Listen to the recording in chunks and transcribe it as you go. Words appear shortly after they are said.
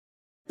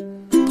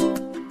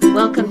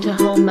Welcome to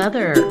Whole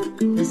Mother.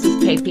 This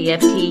is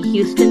KPFT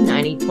Houston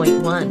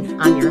 90.1.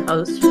 I'm your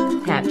host,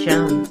 Pat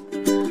Jones.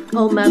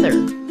 Whole Mother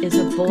is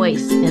a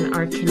voice in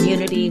our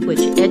community which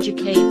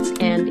educates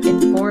and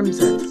informs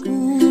us.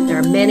 There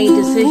are many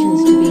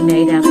decisions to be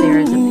made out there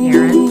as a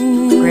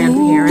parent,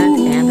 grandparent,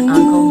 and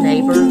uncle,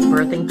 neighbor,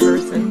 birthing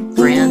person,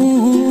 friend.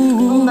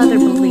 Whole Mother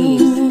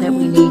believes that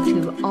we need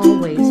to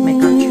always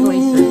make our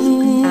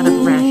choices out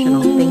of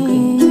rational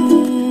thinking.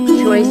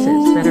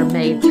 Choices that are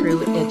made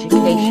through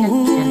education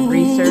and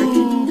research,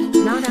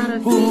 not out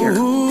of fear,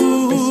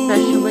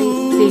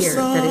 especially fear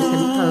that is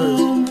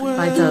imposed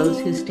by those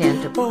who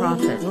stand to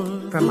profit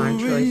from our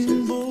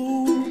choices.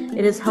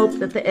 It is hoped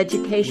that the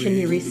education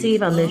you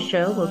receive on this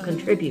show will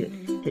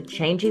contribute to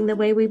changing the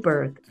way we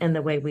birth and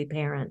the way we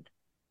parent.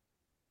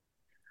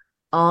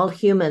 All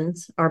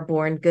humans are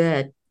born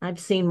good. I've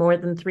seen more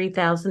than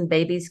 3,000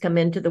 babies come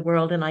into the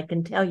world, and I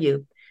can tell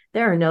you,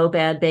 there are no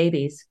bad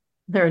babies.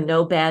 There are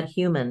no bad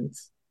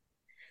humans.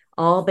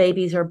 All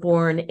babies are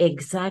born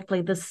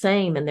exactly the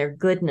same in their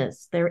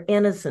goodness, their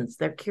innocence,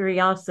 their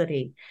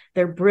curiosity,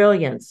 their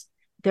brilliance,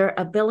 their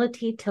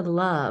ability to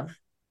love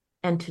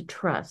and to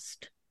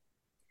trust.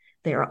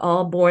 They are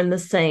all born the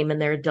same in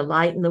their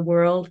delight in the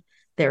world,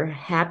 their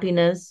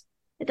happiness.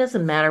 It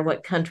doesn't matter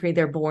what country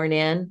they're born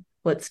in,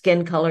 what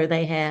skin color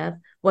they have,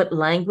 what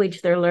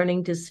language they're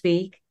learning to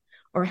speak,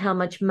 or how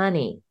much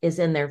money is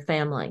in their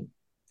family.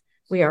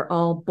 We are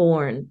all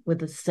born with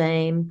the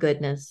same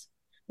goodness.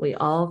 We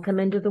all come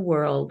into the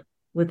world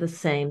with the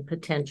same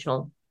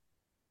potential.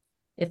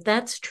 If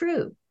that's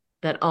true,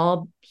 that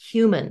all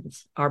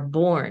humans are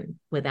born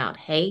without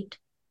hate,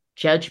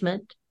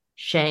 judgment,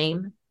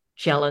 shame,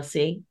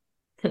 jealousy,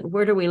 then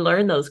where do we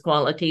learn those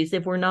qualities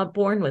if we're not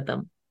born with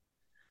them?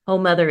 Whole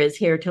Mother is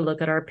here to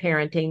look at our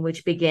parenting,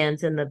 which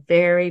begins in the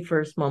very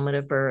first moment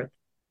of birth.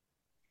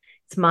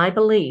 It's my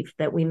belief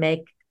that we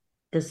make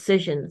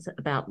decisions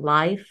about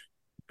life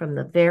from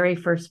the very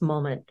first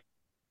moment,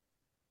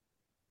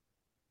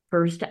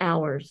 first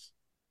hours,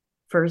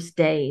 first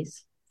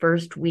days,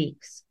 first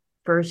weeks,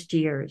 first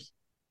years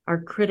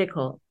are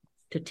critical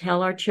to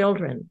tell our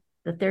children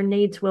that their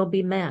needs will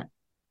be met,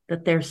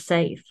 that they're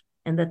safe,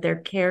 and that they're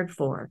cared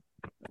for,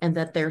 and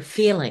that their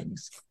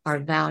feelings are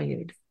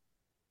valued.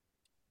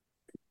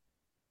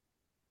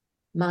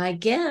 My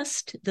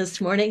guest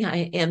this morning,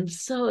 I am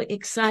so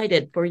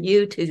excited for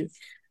you to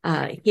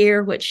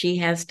hear what she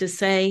has to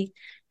say.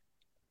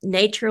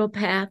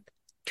 Naturopath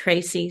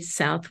Tracy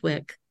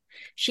Southwick.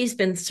 She's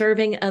been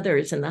serving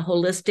others in the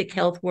holistic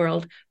health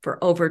world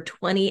for over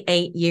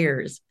 28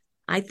 years.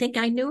 I think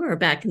I knew her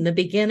back in the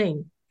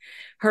beginning.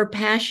 Her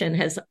passion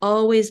has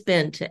always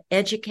been to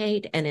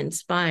educate and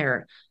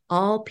inspire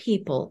all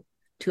people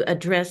to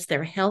address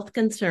their health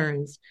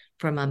concerns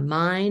from a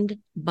mind,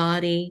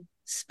 body,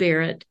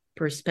 spirit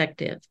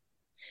perspective.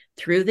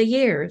 Through the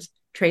years,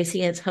 Tracy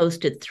has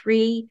hosted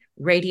 3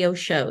 radio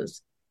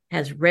shows,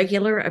 has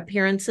regular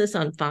appearances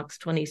on Fox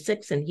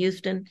 26 in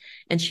Houston,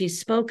 and she's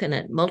spoken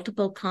at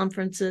multiple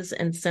conferences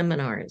and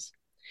seminars.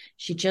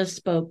 She just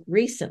spoke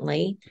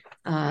recently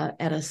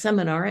at a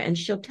seminar, and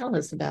she'll tell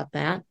us about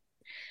that.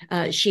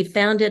 She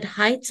founded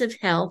Heights of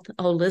Health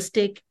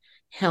Holistic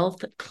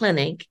Health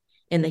Clinic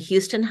in the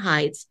Houston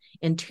Heights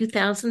in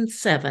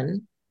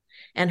 2007,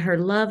 and her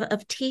love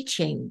of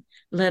teaching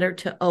led her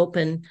to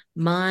open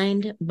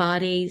Mind,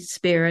 Body,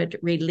 Spirit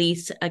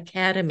Release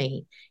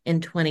Academy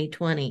in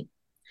 2020.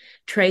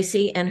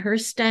 Tracy and her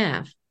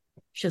staff,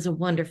 she has a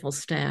wonderful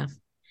staff,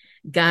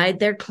 guide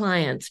their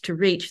clients to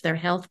reach their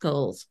health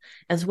goals,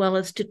 as well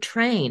as to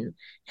train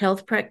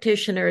health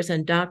practitioners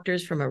and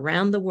doctors from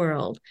around the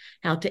world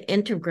how to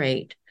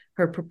integrate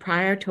her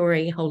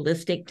proprietary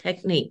holistic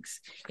techniques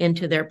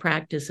into their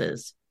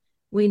practices.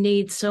 We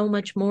need so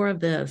much more of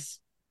this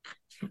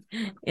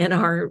in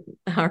our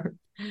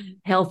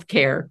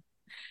healthcare.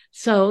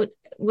 So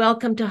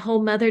welcome to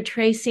Whole Mother,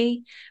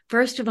 Tracy.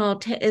 First of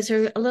all, is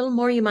there a little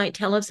more you might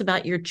tell us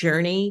about your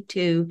journey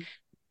to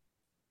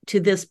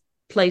this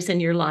place in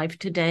your life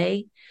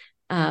today?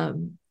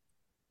 We'd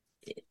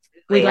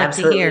like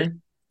to hear.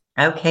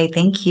 Okay,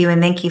 thank you.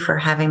 And thank you for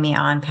having me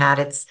on, Pat.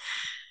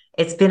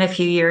 It's been a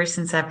few years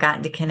since I've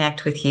gotten to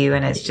connect with you,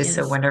 and it's just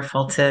so Yes.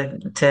 wonderful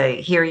to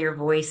hear your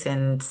voice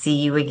and see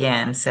you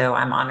again. So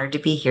I'm honored to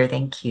be here.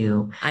 Thank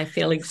you I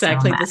feel so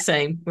exactly the much.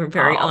 same. We're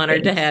very Oh,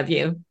 honored to have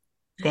you.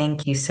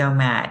 thank you so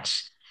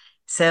much.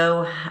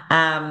 So,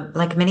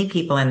 like many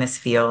people in this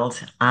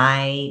field,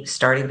 I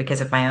started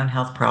because of my own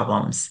health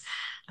problems.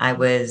 I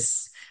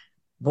was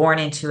born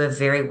into a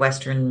very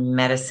Western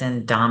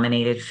medicine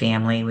dominated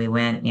family. We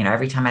went,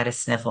 every time I had a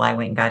sniffle, I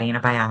went and got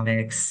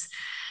antibiotics.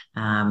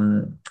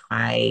 My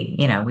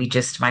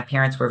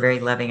parents were very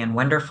loving and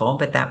wonderful,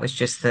 but that was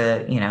just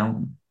the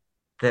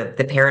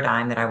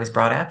paradigm that I was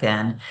brought up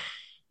in.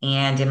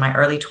 And in my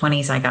early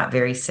 20s, I got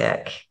very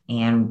sick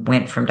and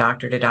went from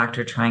doctor to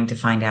doctor trying to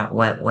find out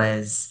what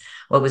was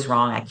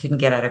wrong. I couldn't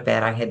get out of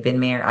bed. I had been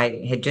married.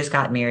 I had just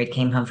got married,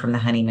 came home from the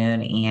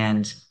honeymoon,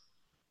 and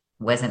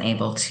wasn't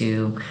able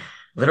to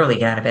literally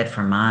get out of bed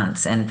for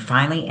months, and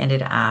finally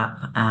ended up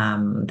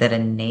that a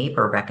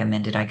neighbor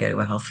recommended I go to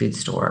a health food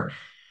store.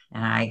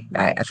 And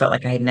I felt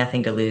like I had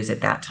nothing to lose at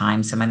that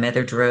time. So my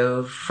mother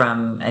drove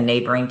from a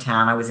neighboring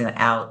town.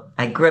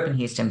 I grew up in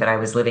Houston, but I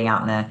was living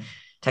out in the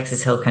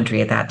Texas Hill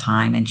Country at that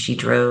time. And she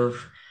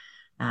drove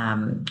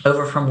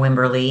over from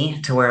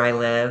Wimberley to where I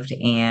lived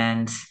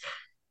and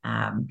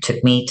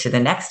took me to the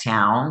next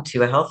town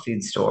to a health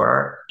food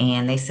store.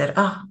 And they said,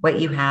 "Oh, what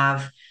you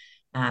have,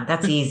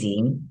 that's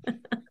easy."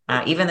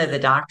 Even though the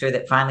doctor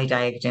that finally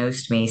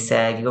diagnosed me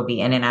said, "You'll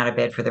be in and out of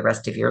bed for the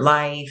rest of your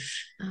life.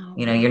 Oh,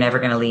 You know, you're never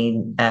going to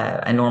lead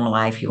a normal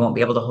life. You won't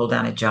be able to hold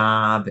down a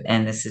job.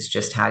 And this is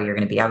just how you're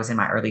going to be." I was in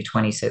my early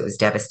 20s, so it was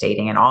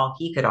devastating. And all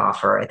he could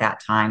offer at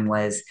that time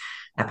was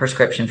a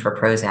prescription for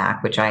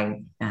Prozac, which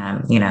I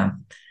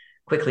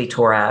quickly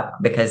tore up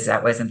because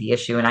that wasn't the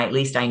issue. And at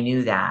least I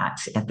knew that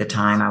at the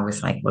time. I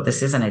was like, well,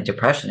 this isn't a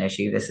depression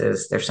issue.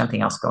 There's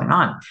something else going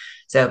on.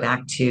 So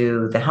back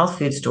to the health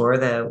food store,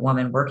 the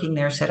woman working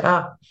there said,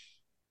 "Oh,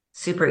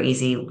 super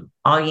easy.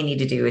 All you need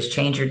to do is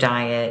change your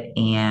diet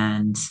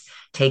and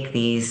take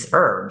these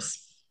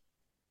herbs."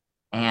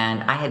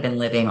 And I had been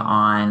living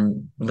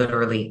on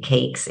literally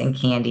cakes and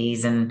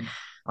candies and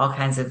all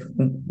kinds of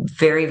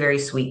very, very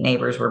sweet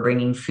neighbors were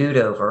bringing food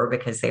over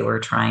because they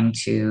were trying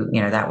to,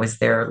 that was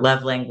their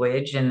love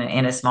language in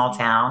a small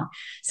town.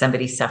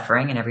 Somebody's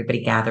suffering and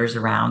everybody gathers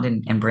around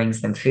and brings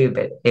them food,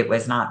 but it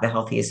was not the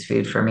healthiest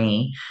food for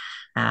me.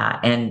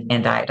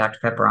 And Diet Dr.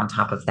 Pepper on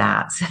top of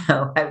that.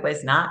 So I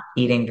was not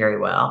eating very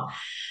well.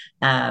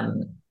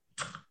 Um,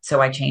 so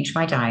I changed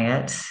my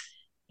diet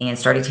and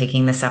started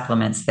taking the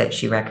supplements that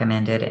she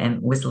recommended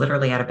and was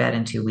literally out of bed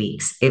in 2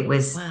 weeks. It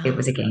was wow.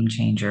 a game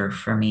changer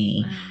for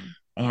me. Wow.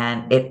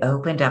 And it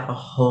opened up a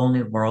whole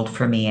new world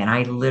for me. And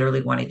I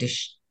literally wanted to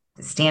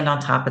stand on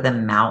top of the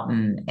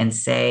mountain and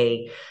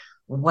say,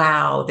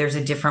 wow, there's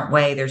a different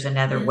way. There's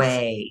another Yes.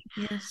 way.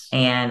 Yes.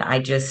 And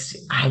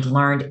I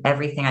learned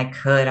everything I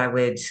could. I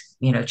would,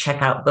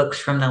 check out books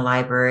from the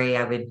library.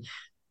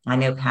 I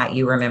know, Pat,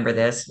 you remember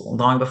this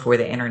long before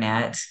the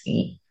internet.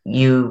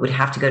 You would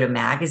have to go to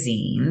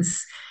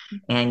magazines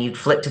and you'd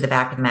flip to the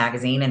back of the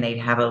magazine and they'd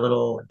have a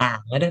little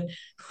ad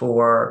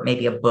for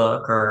maybe a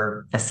book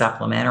or a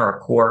supplement or a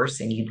course.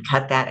 And you'd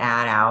cut that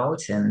ad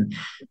out and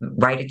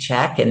write a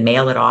check and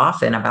mail it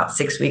off. And about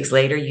 6 weeks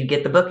later, you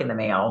get the book in the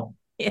mail.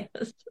 Yes.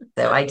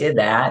 So I did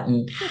that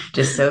and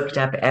just soaked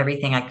up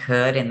everything I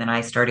could. And then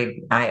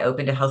I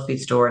opened a health food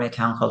store in a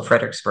town called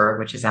Fredericksburg,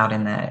 which is out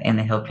in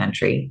the hill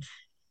country.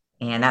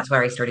 And that's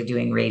where I started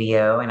doing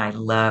radio, and I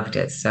loved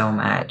it so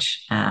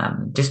much.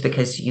 Just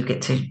because you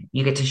get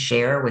to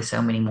share with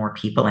so many more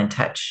people and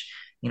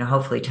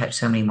hopefully touch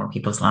so many more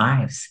people's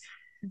lives.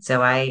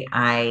 So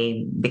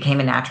I became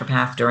a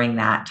naturopath during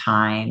that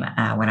time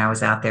when I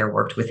was out there,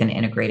 worked with an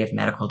integrative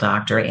medical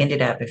doctor. I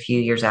ended up a few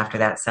years after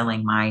that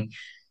selling my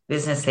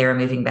business there,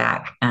 moving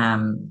back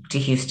to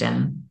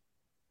Houston.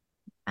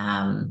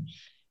 Um,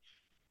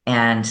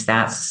 and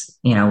that's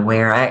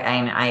where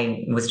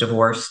I was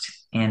divorced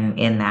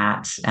in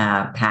that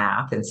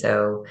path, and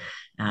so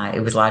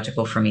it was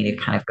logical for me to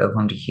kind of go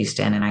home to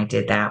Houston, and I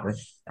did that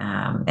with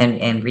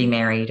and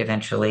remarried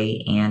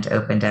eventually, and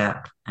opened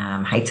up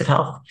Heights of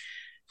Health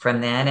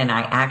from then. And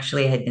I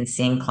actually had been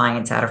seeing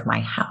clients out of my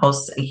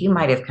house. You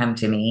might have come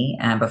to me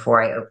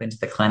before I opened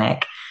the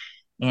clinic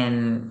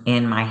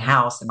in my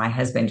house, and my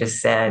husband just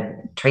said,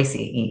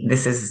 "Tracy,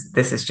 this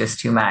is just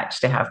too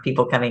much to have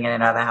people coming in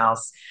and out of the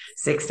house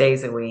 6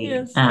 days a week."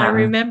 Yes. I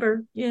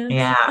remember. Yes.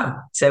 Yeah,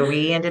 so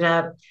we ended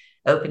up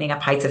opening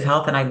up Heights of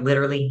Health, and I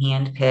literally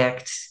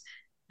handpicked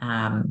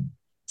um,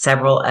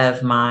 several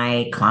of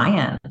my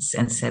clients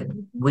and said,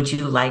 Mhm. "Would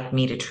you like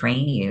me to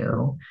train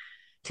you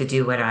to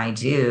do what I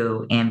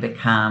do and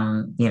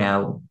become,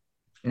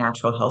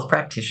 natural health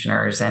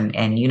practitioners?" And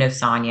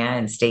Sonia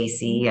and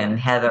Stacy and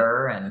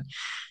Heather and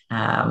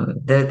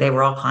they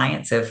were all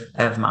clients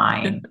of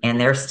mine, and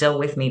they're still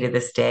with me to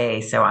this day.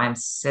 So I'm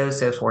so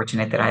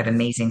fortunate that I have Yes.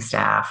 amazing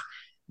staff.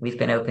 We've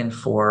been open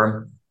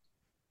for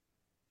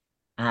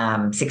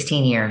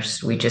 16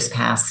 years. We just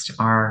passed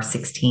our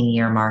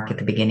 16-year mark at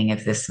the beginning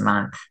of this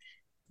month,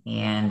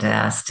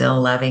 and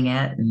still loving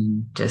it,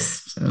 and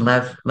just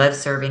love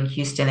serving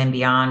Houston and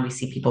beyond. We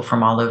see people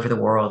from all over the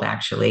world,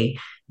 actually,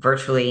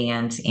 virtually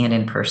and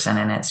in person,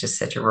 and it's just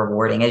such a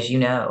rewarding, as you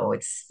know,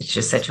 it's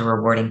just such a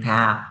rewarding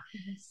path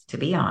Yes. to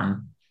be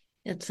on.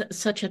 It's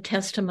such a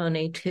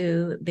testimony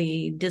to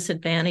the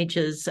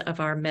disadvantages of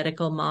our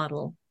medical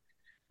model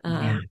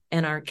Yeah.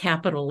 and our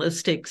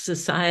capitalistic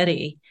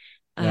society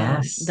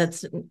Yes.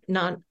 that's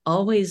not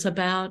always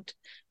about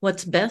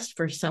what's best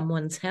for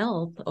someone's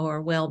health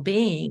or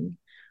well-being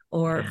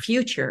or Yeah.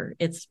 future.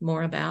 It's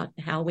more about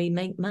how we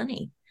make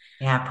money.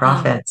 Yeah. Um,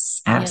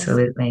 Profits. yes.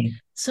 Absolutely.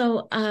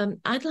 So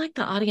I'd like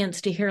the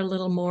audience to hear a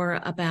little more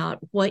about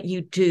what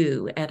you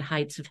do at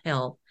Heights of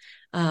Health.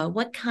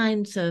 What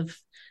kinds of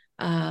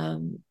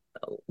um,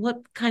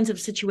 what kinds of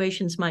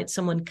situations might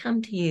someone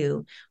come to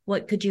you?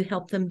 What could you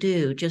help them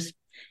do?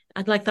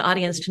 I'd like the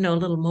audience to know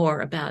a little more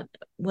about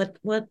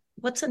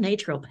what's a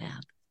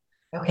naturopath.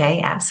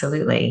 Okay,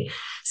 absolutely.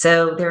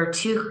 So there are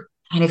two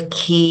kind of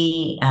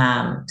key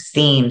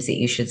themes that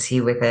you should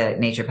see with a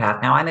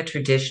naturopath. Now, I'm a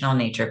traditional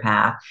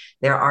naturopath.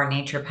 There are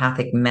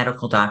naturopathic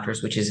medical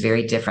doctors, which is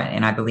very different,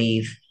 and I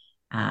believe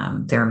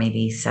there are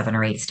maybe 7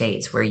 or 8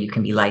 states where you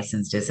can be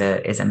licensed as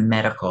a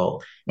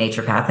medical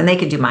naturopath, and they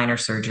can do minor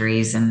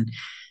surgeries, and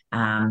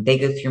they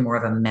go through more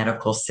of a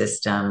medical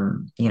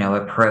system,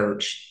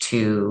 approach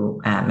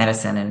to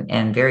medicine,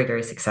 and very,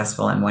 very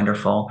successful and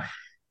wonderful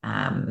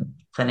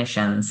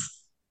clinicians.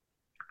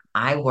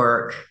 I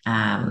work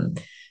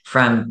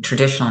from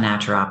traditional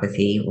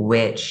naturopathy,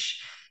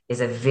 which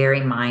is a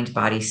very mind,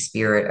 body,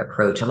 spirit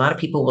approach. A lot of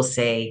people will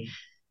say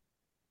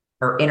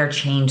or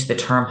interchange the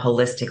term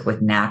holistic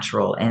with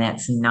natural, and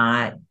it's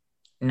not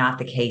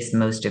the case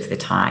most of the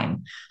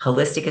time.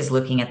 Holistic is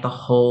looking at the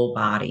whole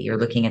body. You're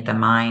looking at the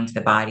mind,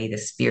 the body, the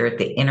spirit,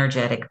 the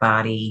energetic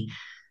body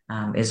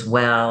as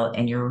well.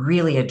 And you're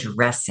really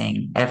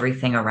addressing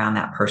everything around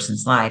that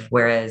person's life.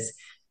 Whereas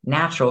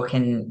natural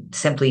can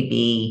simply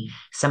be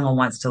someone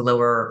wants to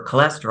lower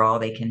cholesterol,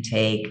 they can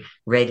take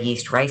red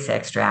yeast rice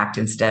extract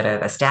instead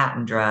of a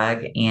statin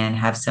drug and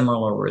have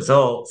similar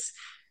results.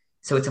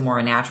 So it's a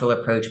more natural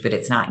approach, but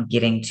it's not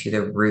getting to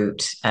the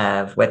root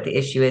of what the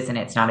issue is, and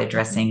it's not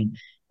addressing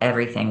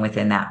everything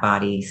within that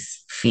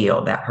body's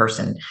field, that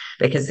person,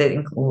 because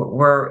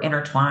we're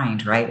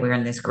intertwined, right? We're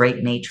in this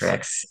great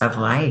matrix of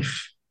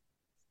life,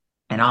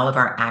 and all of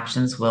our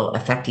actions will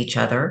affect each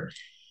other,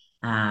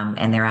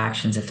 and their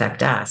actions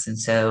affect us. And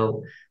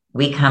so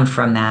we come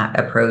from that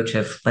approach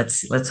of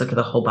let's look at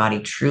the whole body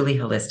truly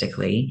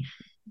holistically.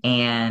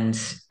 And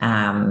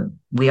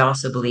we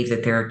also believe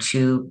that there are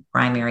two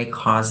primary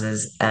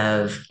causes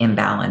of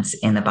imbalance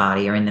in the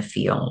body or in the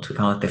field. We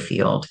call it the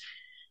field.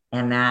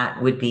 And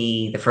that would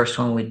be the first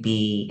one would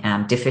be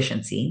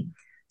deficiency.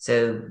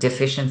 So,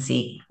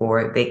 deficiency,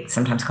 or they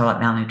sometimes call it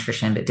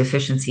malnutrition, but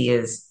deficiency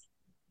is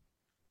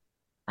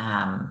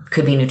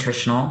could be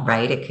nutritional,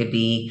 right? It could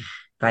be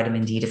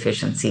vitamin D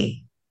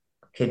deficiency,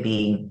 could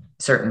be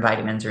certain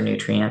vitamins or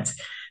nutrients,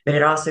 but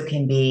it also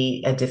can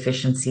be a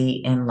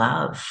deficiency in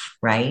love,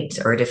 right?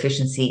 Or a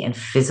deficiency in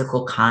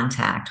physical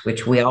contact,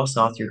 which we all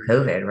saw through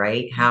COVID,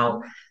 right?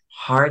 How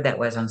hard that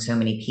was on so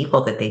many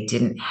people that they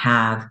didn't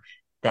have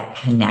that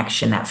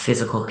connection, that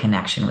physical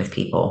connection with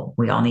people.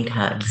 We all need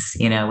hugs,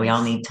 we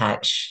all need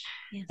touch.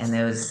 Yes. And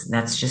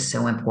that's just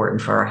so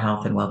important for our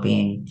health and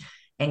well-being.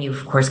 And you,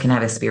 of course, can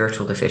have a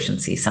spiritual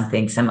deficiency,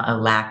 a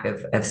lack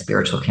of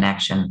spiritual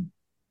connection.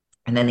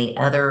 And then the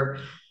other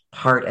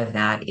part of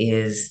that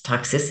is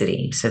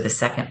toxicity. So the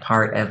second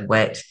part of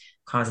what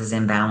causes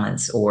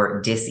imbalance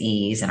or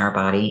dis-ease in our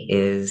body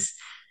is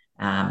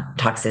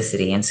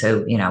toxicity. And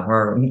so,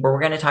 we're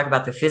going to talk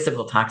about the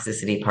physical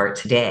toxicity part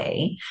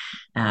today,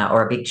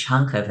 or a big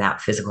chunk of that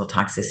physical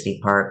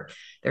toxicity part.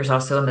 There's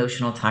also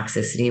emotional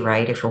toxicity,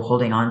 right? If we're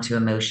holding on to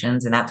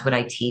emotions, and that's what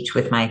I teach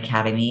with my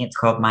academy. It's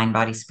called Mind,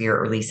 Body,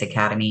 Spirit Release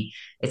Academy.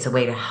 It's a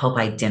way to help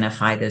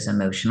identify those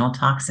emotional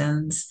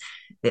toxins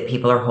that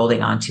people are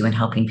holding on to and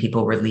helping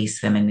people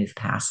release them and move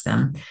past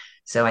them.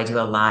 So I do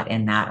a lot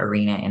in that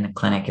arena in the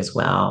clinic as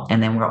well.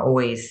 And then we're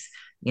always,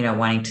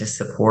 wanting to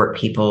support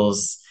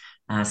people's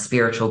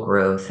spiritual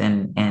growth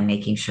and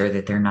making sure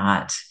that they're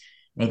not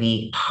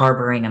maybe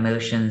harboring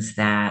emotions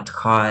that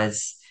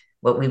cause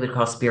what we would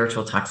call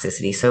spiritual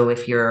toxicity. So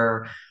if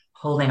you're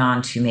holding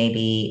on to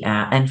maybe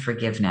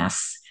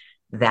unforgiveness,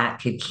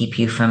 that could keep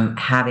you from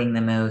having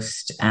the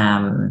most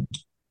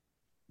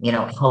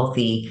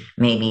healthy,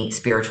 maybe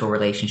spiritual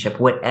relationship,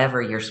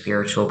 whatever your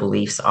spiritual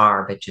beliefs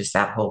are, but just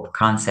that whole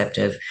concept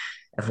of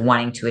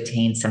wanting to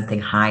attain something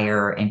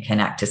higher and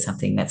connect to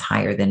something that's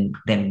higher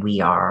than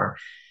we are.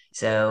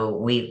 So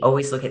we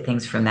always look at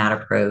things from that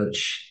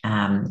approach.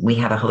 We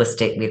have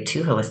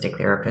two holistic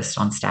therapists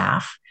on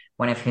staff,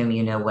 one of whom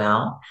you know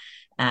well,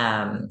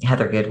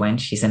 Heather Goodwin.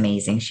 She's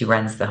amazing. She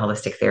runs the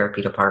holistic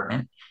therapy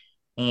department.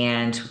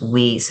 And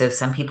so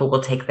some people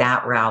will take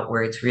that route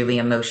where it's really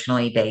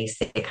emotionally based.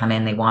 They come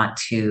in, they want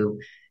to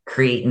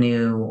create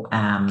new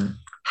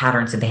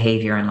patterns of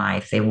behavior in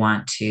life. They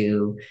want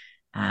to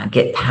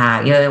get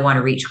past, they want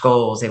to reach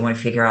goals. They want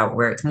to figure out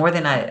where it's more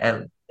than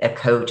a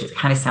coach. It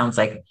kind of sounds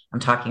like I'm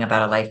talking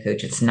about a life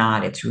coach. It's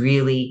not. It's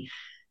really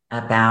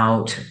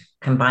about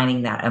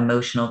combining that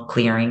emotional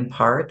clearing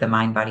part, the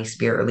mind, body,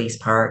 spirit release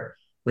part,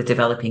 with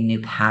developing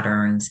new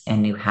patterns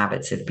and new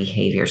habits of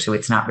behavior. So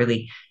it's not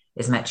really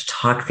as much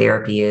talk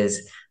therapy as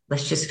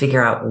let's just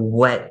figure out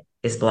what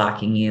is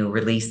blocking you,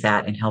 release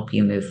that, and help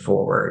you move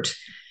forward.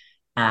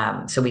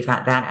 So we've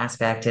got that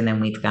aspect, and then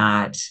we've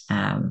got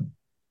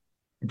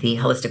the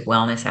holistic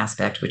wellness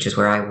aspect, which is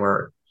where I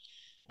work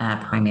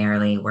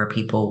primarily, where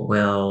people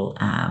will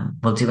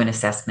do an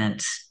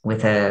assessment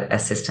with a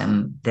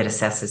system that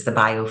assesses the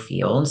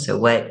biofield. So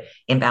what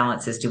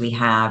imbalances do we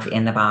have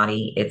in the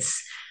body?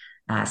 It's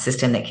a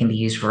system that can be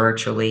used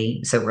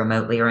virtually, so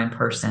remotely or in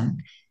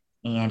person.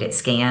 and it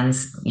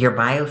scans your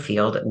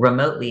biofield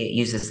remotely. It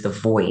uses the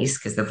voice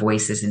because the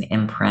voice is an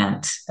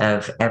imprint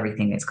of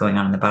everything that's going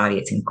on in the body.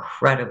 It's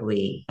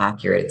incredibly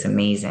accurate. It's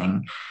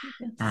amazing.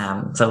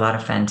 Yes. It's a lot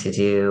of fun to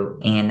do.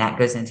 And that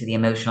goes into the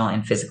emotional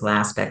and physical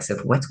aspects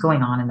of what's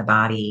going on in the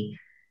body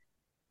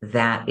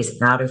that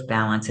is out of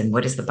balance and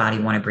what does the body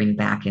want to bring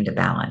back into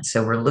balance.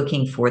 So we're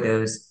looking for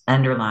those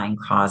underlying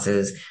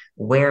causes.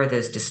 Where are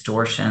those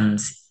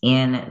distortions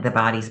in the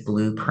body's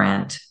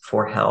blueprint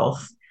for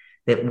health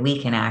that we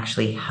can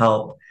actually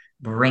help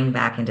bring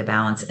back into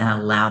balance and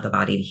allow the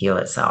body to heal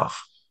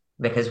itself?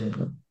 Because,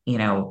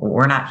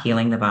 we're not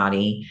healing the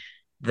body.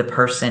 The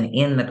person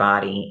in the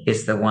body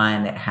is the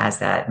one that has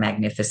that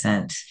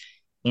magnificent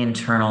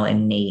internal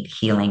innate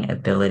healing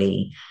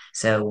ability.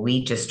 So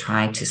we just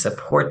try to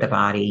support the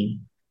body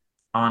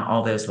on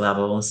all those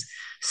levels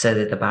so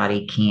that the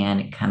body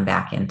can come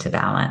back into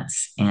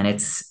balance. And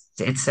it's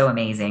so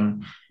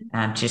amazing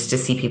just to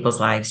see people's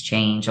lives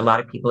change. A lot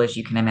of people, as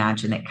you can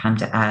imagine, that come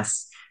to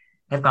us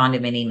have gone to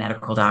many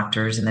medical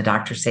doctors, and the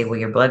doctors say, well,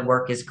 your blood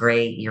work is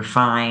great, you're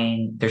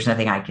fine, there's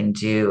nothing I can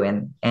do.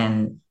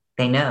 And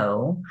they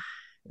know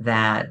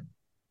that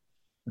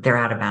they're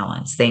out of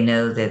balance. They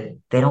know that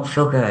they don't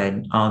feel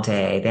good all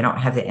day. They don't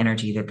have the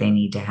energy that they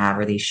need to have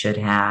or they should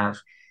have.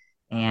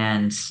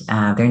 And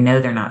they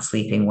know they're not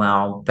sleeping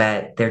well,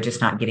 but they're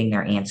just not getting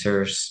their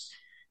answers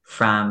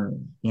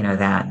from,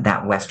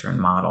 that Western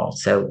model.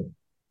 So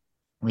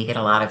we get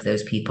a lot of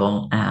those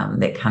people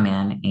that come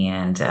in,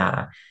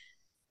 and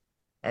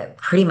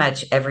pretty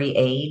much every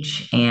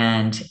age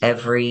and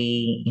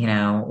every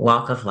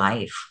walk of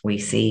life we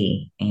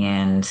see.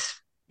 And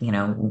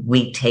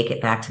we take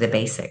it back to the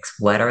basics.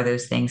 What are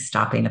those things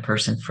stopping the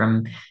person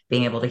from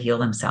being able to heal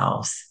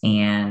themselves,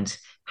 and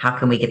how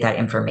can we get that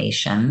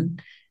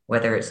information,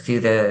 whether it's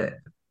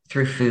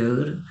through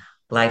food,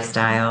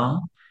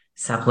 lifestyle,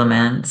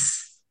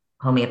 supplements,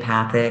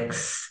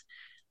 homeopathics,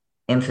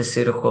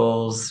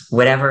 infoceuticals,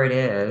 whatever it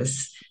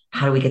is.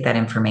 How do we get that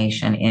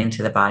information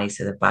into the body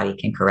so the body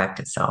can correct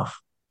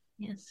itself?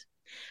 Yes.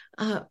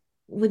 Uh,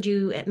 would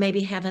you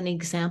maybe have an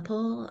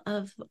example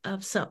of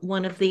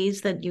one of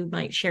these that you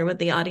might share with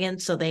the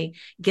audience so they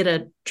get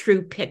a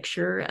true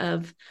picture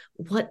of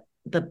what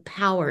the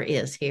power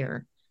is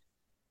here?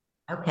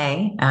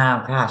 Okay.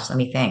 Oh gosh, let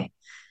me think.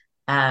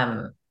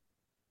 Um,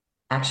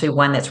 Actually,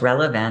 one that's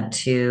relevant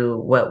to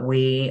what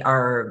we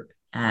are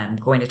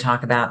going to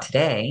talk about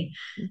today.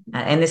 Mm-hmm.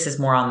 And this is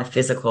more on the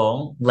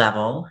physical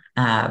level,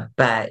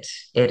 but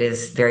it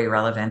is very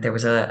relevant. There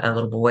was a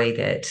little boy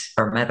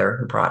or mother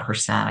who brought her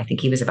son, I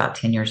think he was about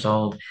 10 years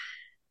old,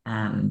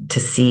 to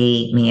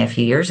see me a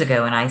few years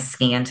ago. And I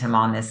scanned him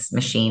on this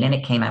machine, and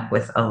it came up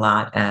with a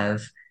lot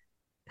of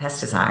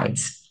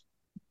pesticides.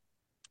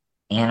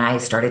 And I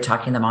started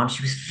talking to the mom.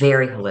 She was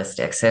very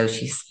holistic. So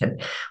she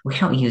said, we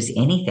don't use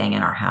anything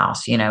in our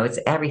house.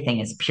 Everything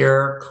is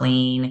pure,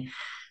 clean.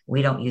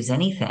 We don't use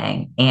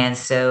anything. And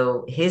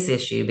so his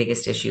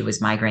biggest issue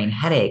was migraine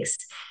headaches.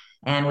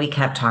 And we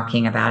kept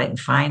talking about it. And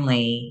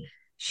finally,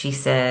 she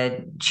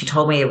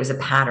told me it was a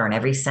pattern.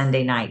 Every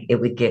Sunday night, it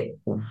would get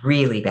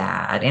really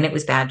bad. And it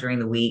was bad during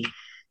the week,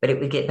 but it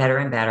would get better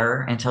and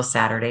better until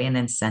Saturday. And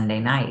then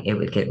Sunday night, it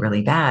would get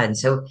really bad.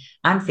 So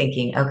I'm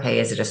thinking, okay,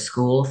 is it a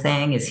school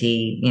thing? Is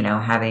he,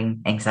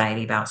 having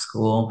anxiety about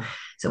school?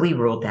 So we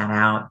ruled that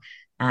out.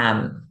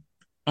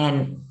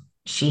 And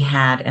she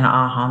had an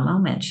aha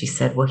moment. She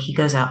said, well, he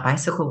goes out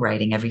bicycle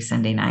riding every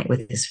Sunday night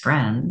with his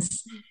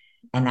friends.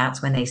 And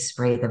that's when they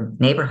spray the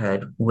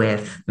neighborhood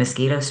with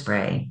mosquito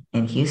spray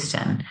in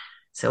Houston.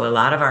 So a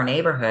lot of our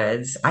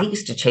neighborhoods, I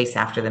used to chase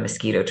after the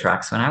mosquito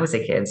trucks when I was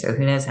a kid. So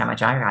who knows how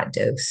much I got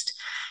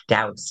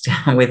doused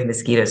with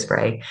mosquito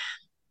spray.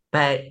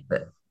 But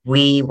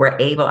we were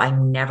I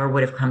never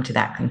would have come to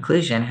that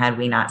conclusion had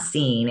we not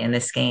seen in the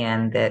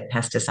scan that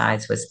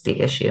pesticides was a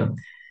big issue.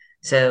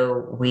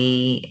 So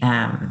we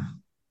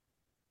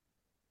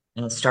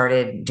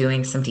started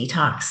doing some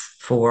detox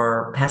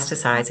for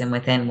pesticides. And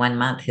within 1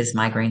 month, his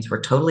migraines were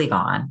totally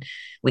gone.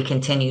 We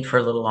continued for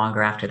a little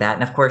longer after that.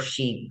 And of course,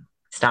 she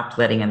stopped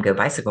letting him go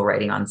bicycle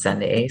riding on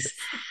Sundays.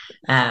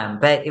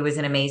 But it was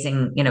an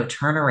amazing,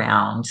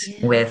 turnaround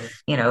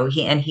with,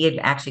 Yes. he had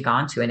actually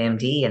gone to an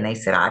MD, and they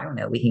said, I don't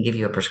know, we can give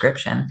you a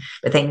prescription,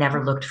 but they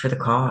never looked for the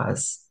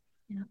cause.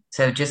 Yeah.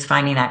 So just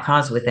finding that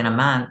cause within a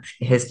month,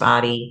 his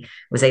body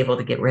was able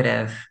to get rid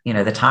of,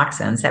 the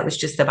toxins. That was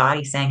just the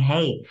body saying,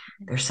 hey,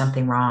 there's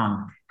something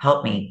wrong.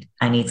 Help me.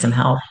 I need some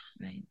help.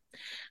 Right.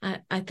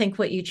 I think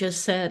what you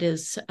just said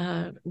is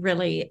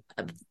really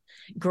a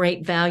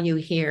great value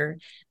here.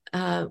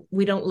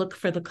 We don't look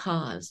for the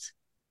cause.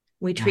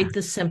 We Yeah. treat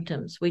the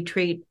symptoms. We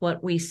treat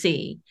what we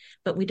see,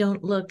 but we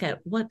don't look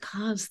at what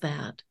caused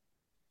that.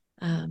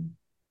 Um,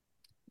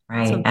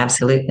 Right. so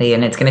Absolutely.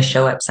 And it's going to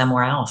show up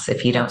somewhere else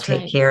if you don't that's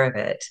take right. care of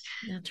it.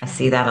 That's I right.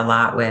 see that a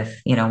lot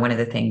with, one of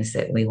the things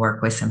that we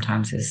work with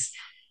sometimes is,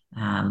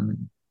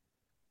 um,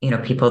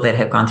 people that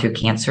have gone through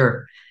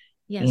cancer,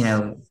 you Yes.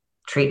 know,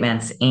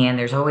 treatments, and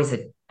there's always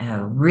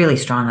a really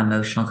strong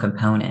emotional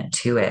component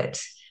to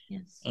it.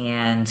 Yes.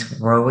 And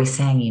we're always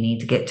saying you need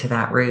to get to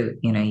that root.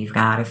 You've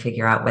got to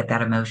figure out what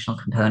that emotional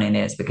component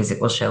is because it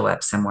will show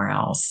up somewhere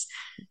else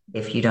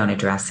if you don't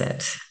address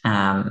it.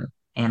 And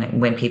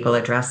when people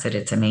address it,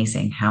 it's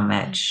amazing how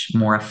Right. much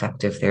more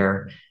effective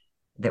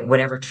that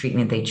whatever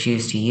treatment they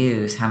choose to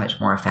use, how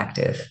much more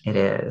effective it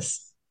is.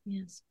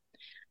 Yes.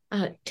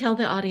 Tell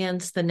the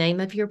audience the name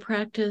of your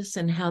practice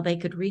and how they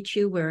could reach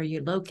you. Where are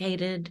you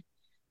located?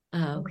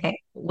 Uh, Okay,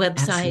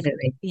 Website.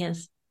 absolutely.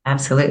 Yes.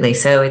 Absolutely.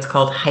 So it's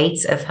called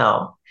Heights of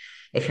Health.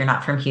 If you're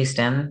not from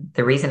Houston,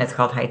 the reason it's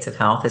called Heights of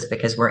Health is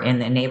because we're in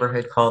the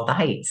neighborhood called the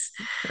Heights.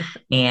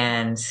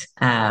 And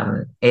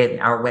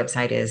our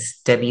website is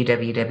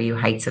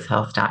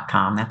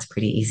www.heightsofhealth.com. That's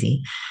pretty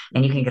easy.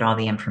 And you can get all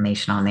the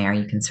information on there.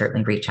 You can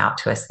certainly reach out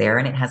to us there.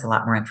 And it has a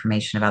lot more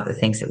information about the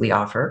things that we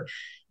offer,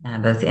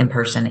 both in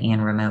person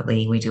and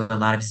remotely. We do a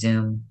lot of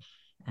Zoom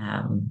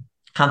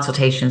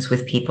consultations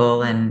with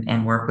people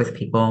and work with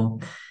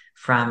people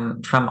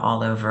from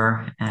all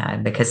over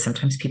because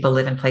sometimes people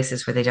live in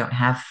places where they don't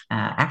have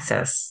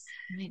access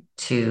Right.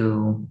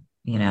 to,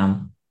 you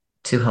know,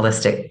 to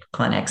holistic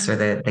clinics or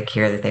the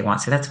care that they want.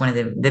 So that's one of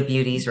the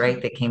beauties,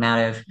 right, that came out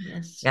of,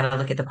 Yes. got to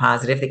look at the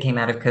positive that came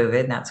out of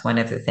COVID. And that's one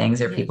of the things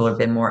that people have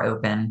Yes. been more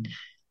open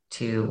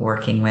to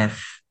working with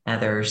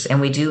others.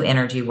 And we do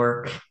energy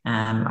work,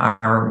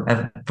 our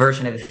a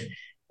version of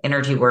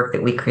energy work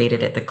that we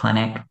created at the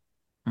clinic.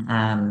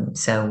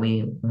 So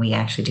we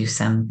actually do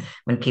some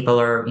when people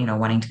are,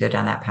 wanting to go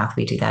down that path,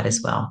 we do that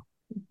as well.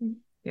 Mhm.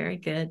 Very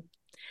good.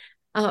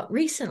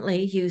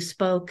 Recently, you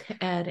spoke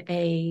at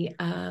a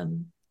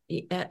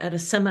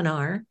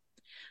seminar.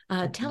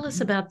 Tell us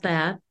Mhm. about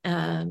that.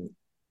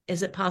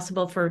 Is it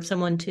possible for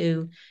someone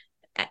to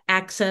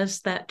access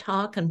that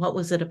talk, and what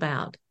was it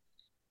about?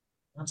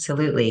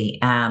 Absolutely.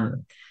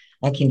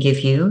 I can give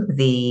you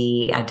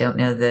I don't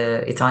know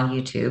it's on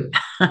YouTube.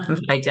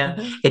 I don't,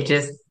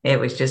 Uh-huh. it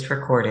was just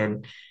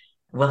recorded.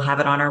 We'll have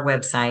it on our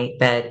website,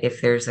 but if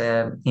there's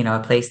a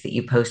place that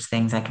you post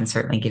things, I can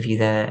certainly give you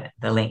the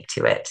link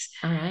to it.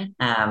 All right.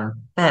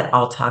 But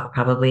I'll talk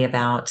probably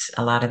about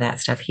a lot of that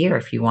stuff here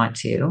if you want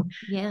to.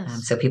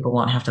 Yes. So people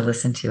won't have to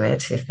listen to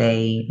it if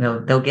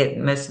they'll get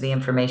most of the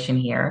information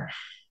here.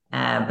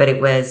 But it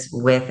was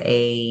with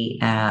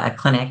a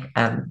clinic,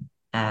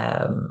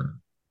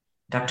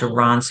 Dr.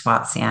 Ron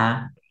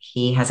Swatsya.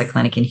 He has a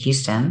clinic in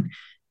Houston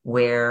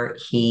where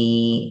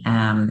he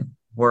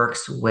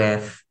works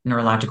with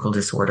neurological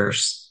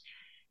disorders.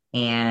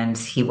 And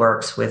he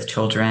works with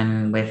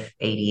children with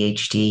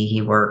ADHD.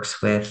 He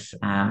works with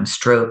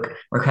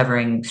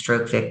recovering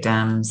stroke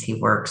victims. He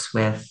works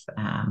with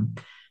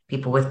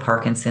people with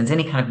Parkinson's,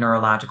 any kind of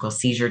neurological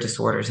seizure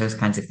disorders, those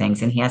kinds of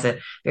things. And he has a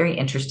very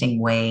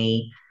interesting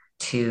way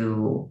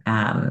to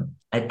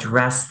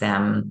address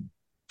them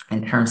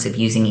in terms of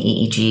using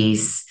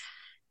EEGs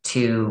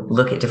to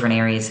look at different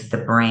areas of the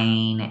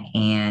brain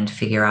and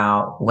figure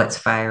out what's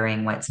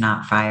firing, what's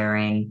not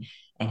firing,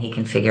 and he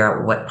can figure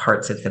out what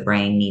parts of the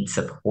brain need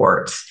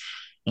support.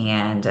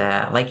 And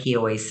like he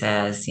always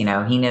says, he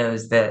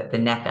knows the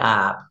neck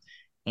up.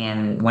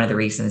 And one of the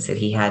reasons that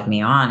he had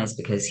me on is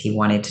because he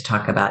wanted to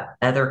talk about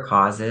other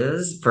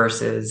causes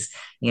versus,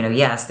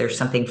 yes, there's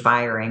something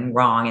firing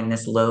wrong in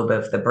this lobe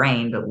of the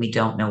brain, but we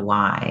don't know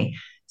why.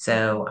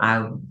 So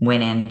I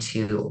went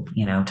into,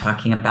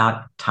 talking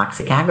about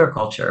toxic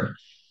agriculture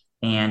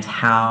and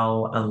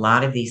how a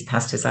lot of these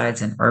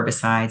pesticides and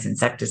herbicides,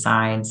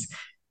 insecticides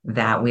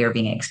that we are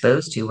being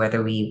exposed to,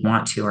 whether we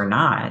want to or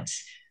not,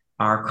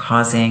 are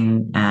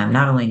causing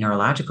not only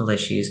neurological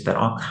issues, but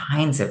all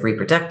kinds of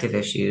reproductive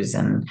issues.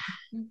 And,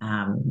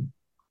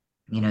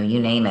 you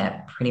name it,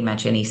 pretty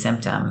much any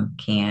symptom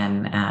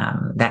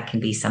that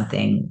can be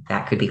something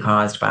that could be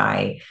caused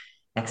by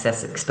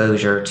excess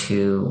exposure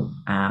to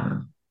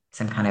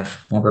some kind of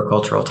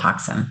agricultural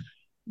toxin.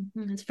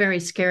 It's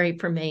very scary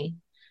for me.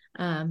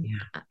 Um,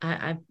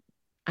 Yeah.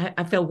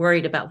 I feel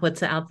worried about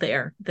what's out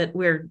there that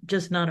we're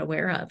just not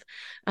aware of.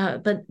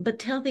 But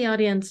tell the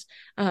audience,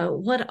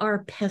 what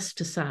are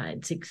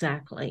pesticides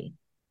exactly?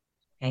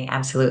 Okay,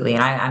 absolutely.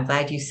 And I'm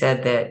glad you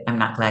said that. I'm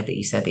not glad that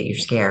you said that you're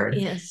scared,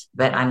 Yes.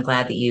 but I'm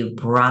glad that you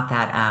brought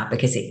that up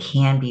because it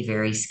can be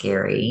very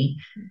scary.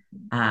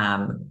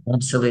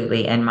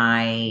 Absolutely. And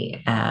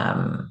my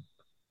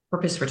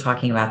purpose for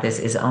talking about this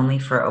is only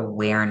for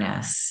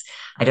awareness.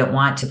 I don't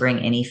want to bring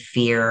any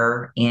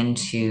fear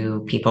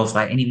into people's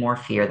life, any more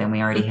fear than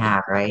we already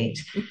have, right?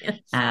 Yes.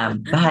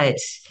 But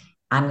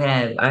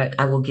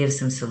I will give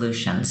some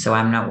solutions. So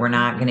we're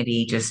not going to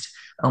be just,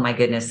 oh my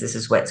goodness, this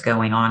is what's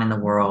going on in the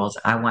world.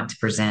 I want to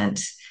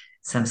present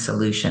some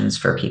solutions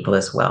for people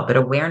as well. But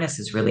awareness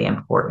is really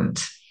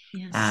important.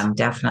 Yes.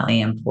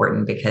 Definitely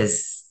important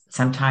because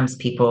sometimes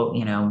people,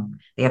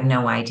 they have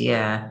no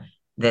idea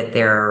that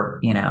they're,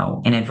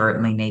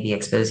 inadvertently maybe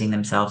exposing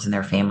themselves and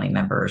their family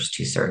members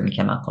to certain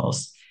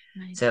chemicals.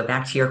 Right. So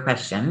back to your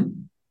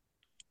question,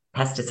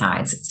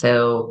 pesticides.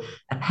 So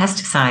a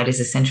pesticide is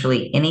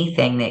essentially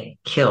anything that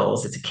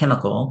kills, it's a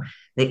chemical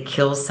that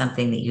kills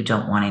something that you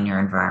don't want in your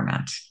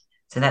environment.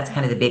 So that's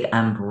kind of the big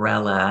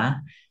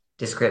umbrella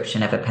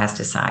description of a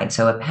pesticide.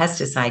 So a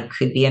pesticide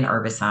could be an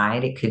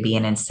herbicide, it could be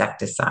an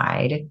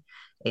insecticide,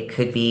 it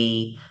could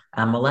be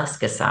a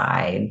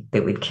molluscicide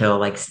that would kill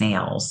like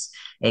snails,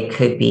 it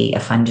could be a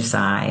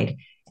fungicide.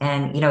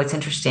 And it's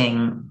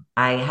interesting.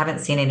 I haven't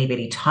seen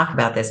anybody talk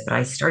about this, but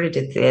I started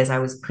to, as I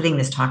was putting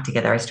this talk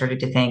together, I started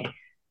to think,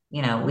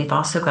 we've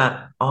also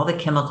got all the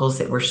chemicals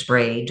that were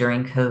sprayed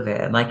during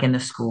COVID, like in the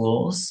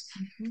schools,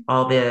 Mhm.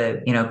 all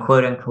the,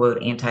 quote unquote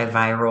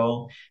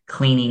antiviral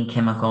cleaning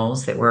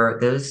chemicals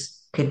those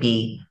could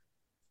be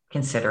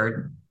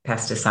considered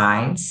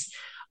pesticides.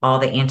 All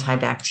the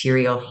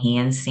antibacterial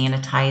hand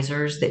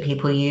sanitizers that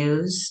people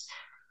use,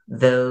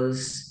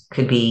 those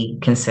could be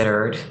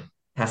considered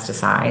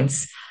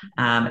pesticides.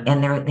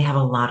 And they have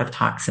a lot of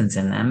toxins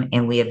in them,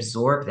 and we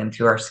absorb them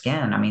through our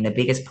skin. I mean, the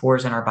biggest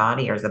pores in our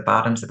body are the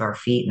bottoms of our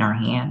feet and our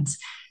hands.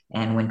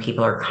 And when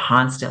people are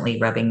constantly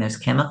rubbing those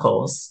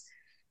chemicals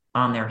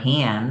on their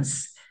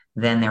hands,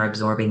 then they're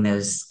absorbing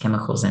those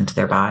chemicals into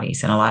their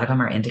bodies. And a lot of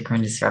them are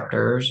endocrine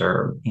disruptors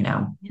or,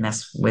 Yes.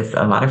 mess with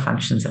a lot of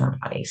functions in our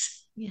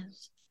bodies.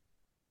 Yes.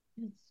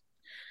 Yes.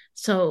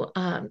 So,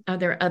 are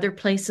there other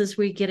places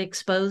we get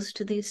exposed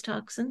to these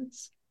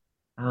toxins?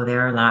 Oh,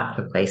 there are lots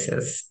of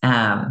places.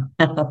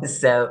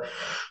 So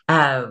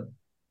um,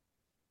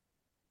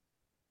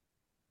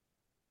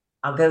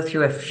 I'll go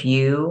through a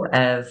few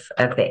of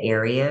the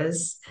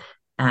areas.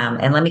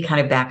 And let me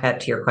kind of back up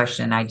to your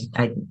question.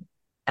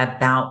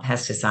 About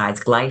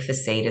pesticides,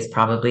 glyphosate is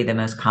probably the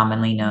most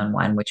commonly known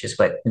one, which is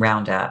what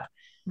Roundup,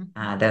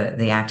 Mhm.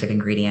 the active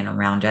ingredient of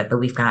Roundup. But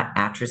we've got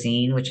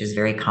atrazine, which is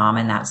very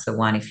common. That's the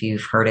one, if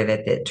you've heard of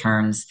it, that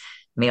turns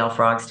male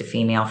frogs to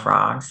female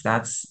frogs.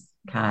 That's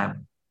kind of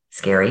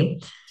scary.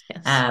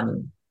 Yes.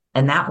 Um,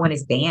 and that one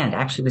is banned.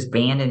 Actually, was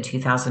banned in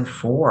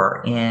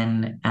 2004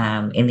 in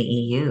the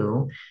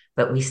EU,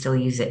 but we still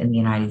use it in the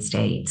United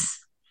States.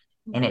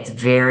 And it's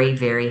very,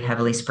 very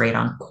heavily sprayed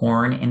on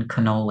corn and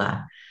canola.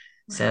 Wow.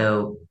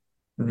 So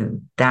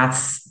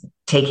that's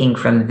taking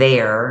from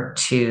there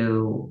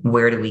to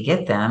where do we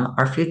get them?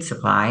 Our food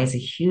supply is a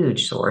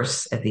huge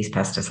source of these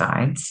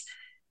pesticides.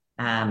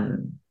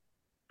 Um,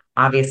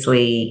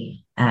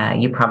 Obviously,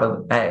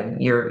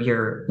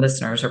 your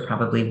listeners are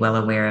probably well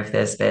aware of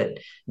this, but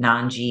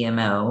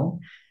non-GMO,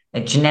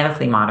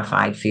 genetically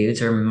modified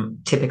foods are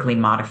typically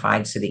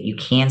modified so that you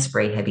can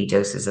spray heavy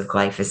doses of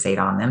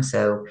glyphosate on them.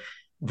 So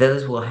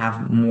those will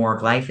have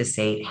more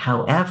glyphosate.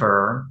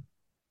 However,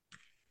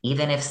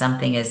 even if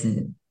something is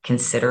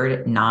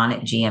considered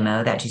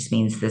non-GMO, that just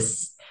means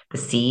the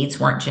seeds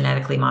weren't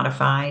genetically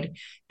modified.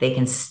 They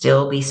can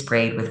still be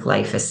sprayed with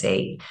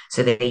glyphosate.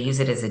 So they use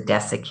it as a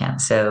desiccant.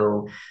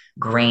 So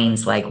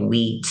grains like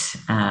wheat,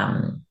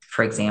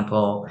 for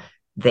example,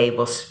 they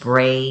will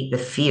spray the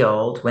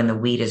field when the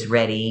wheat is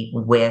ready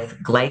with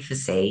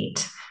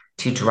glyphosate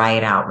to dry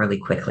it out really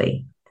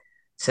quickly.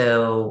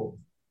 So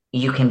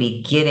you can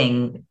be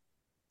getting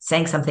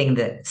saying something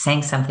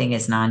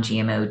is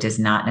non-GMO does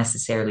not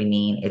necessarily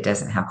mean it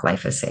doesn't have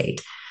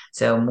glyphosate.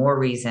 So more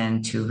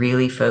reason to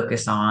really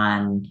focus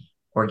on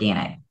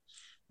organic,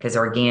 because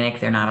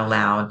organic, they're not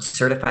allowed,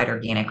 certified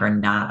organic are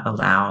not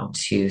allowed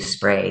to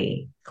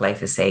spray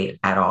glyphosate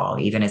at all,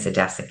 even as a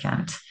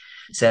desiccant.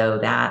 So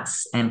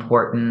that's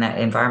important. That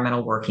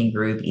Environmental Working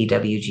Group,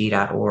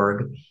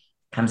 EWG.org,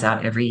 comes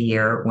out every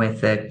year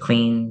with the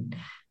clean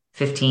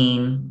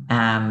 15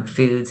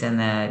 foods in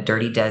the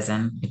dirty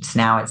dozen. It's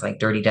like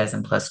dirty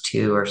dozen plus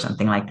two or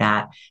something like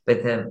that.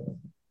 But the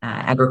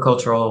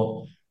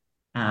agricultural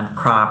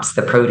crops,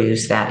 the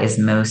produce that is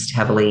most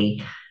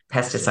heavily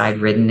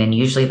pesticide ridden, and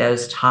usually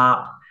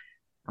I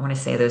want to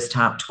say those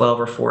top 12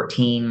 or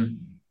 14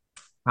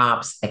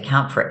 crops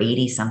account for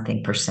 80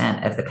 something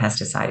percent of the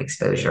pesticide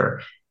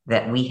exposure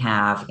that we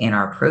have in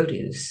our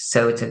produce.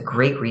 So it's a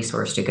great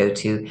resource to go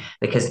to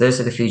because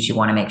those are the foods you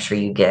want to make sure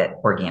you get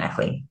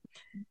organically.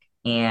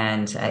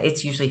 And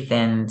it's usually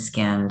thin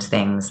skinned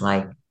things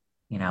like,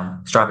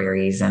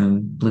 strawberries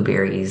and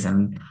blueberries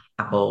and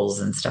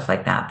apples and stuff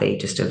like that. They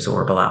just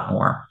absorb a lot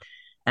more.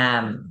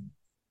 Um,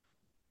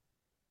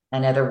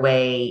 Another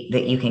way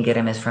that you can get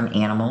them is from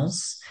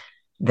animals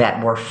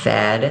that were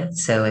fed.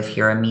 So if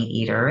you're a meat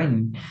eater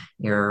and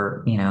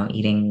you're,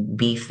 eating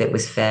beef that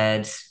was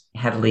fed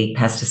heavily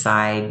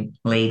pesticide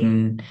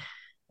laden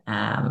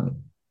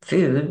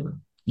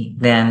food,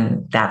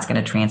 then that's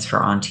going to transfer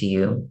onto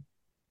you.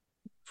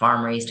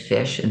 Farm raised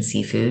fish and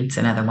seafood's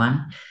another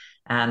one.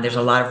 There's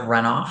a lot of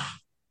runoff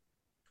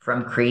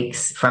from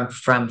creeks,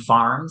 from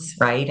farms,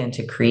 right,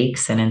 into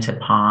creeks and into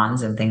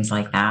ponds and things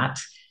like that.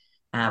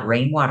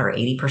 Rainwater,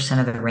 80%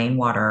 of the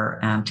rainwater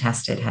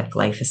tested had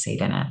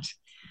glyphosate in it.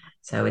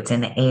 So it's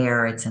in the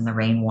air, it's in the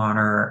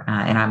rainwater.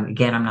 And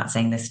I'm not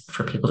saying this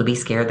for people to be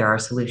scared. There are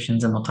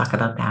solutions, and we'll talk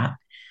about that.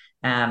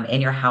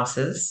 In your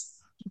houses,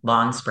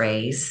 lawn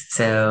sprays.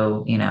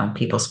 So,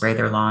 people spray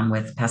their lawn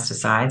with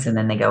pesticides and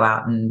then they go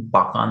out and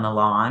walk on the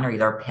lawn, or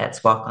their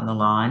pets walk on the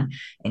lawn,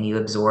 and you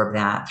absorb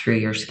that through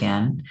your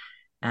skin.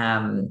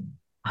 Um,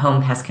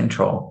 Home pest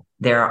control.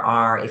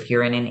 if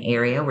you're in an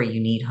area where you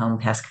need home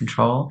pest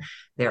control,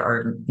 there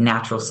are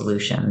natural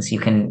solutions. You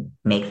can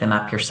make them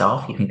up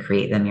yourself, you can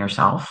create them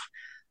yourself.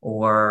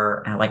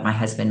 Or like my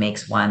husband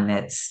makes one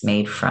that's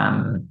made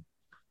from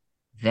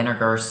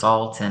vinegar,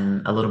 salt,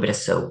 and a little bit of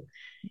soap.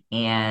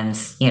 And,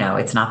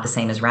 it's not the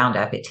same as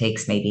Roundup. It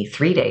takes maybe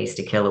 3 days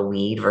to kill a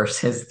weed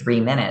versus 3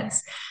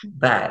 minutes.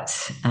 But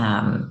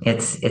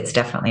it's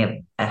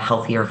definitely a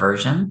healthier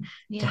version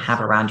to have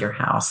Yes. around your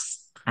house.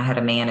 I had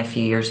a man a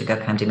few years ago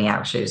come to me,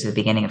 actually, it was the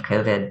beginning of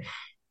COVID.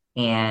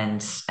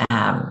 And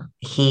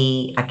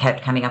I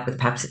kept coming up with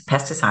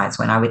pesticides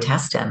when I would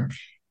test him.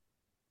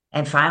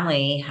 And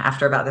finally,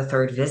 after about the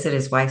third visit,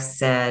 his wife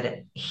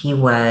said maybe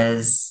it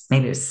was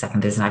the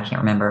second visit, I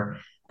can't remember.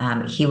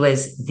 He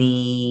was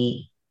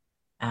the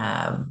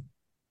um,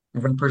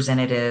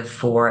 representative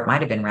for, it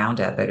might have been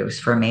Roundup, but it was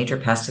for a major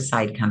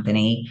pesticide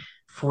company.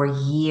 For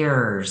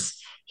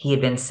years, he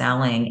had been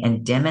selling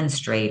and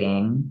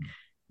demonstrating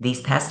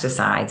these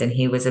pesticides, and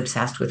he was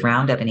obsessed with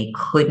Roundup, and he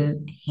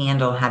couldn't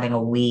handle having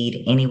a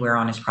weed anywhere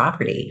on his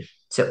property.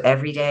 So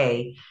every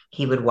day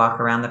he would walk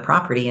around the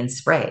property and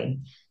spray.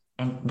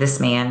 And this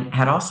man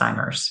had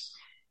Alzheimer's,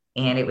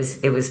 and it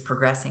was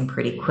progressing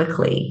pretty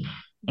quickly.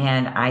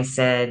 And I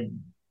said,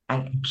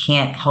 I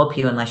can't help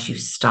you unless you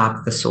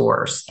stop the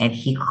source. And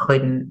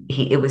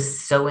it was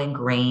so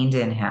ingrained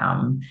in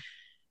him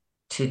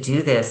to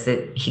do this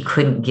that he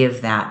couldn't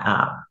give that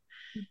up.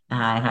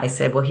 And I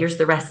said, well, here's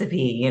the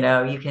recipe,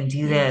 you can do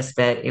Yes. this.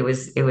 But it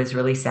was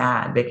really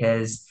sad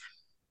because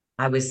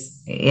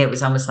it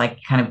was almost like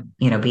kind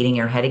of, beating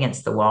your head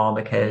against the wall,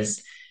 Right.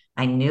 because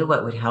I knew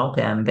what would help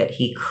him, but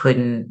he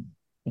couldn't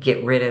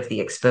get rid of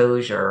the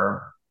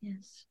exposure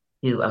Yes.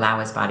 to allow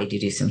his body to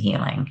do some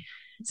healing.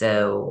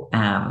 So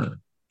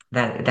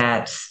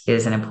that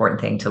is an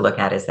important thing to look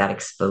at, is that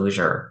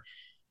exposure.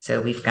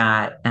 So we've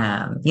got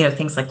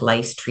things like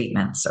lice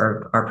treatments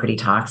are pretty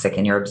toxic,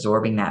 and you're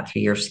absorbing that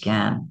through your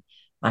skin.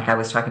 Like I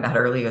was talking about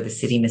earlier, the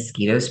city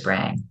mosquito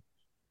spraying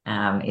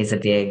is a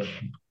big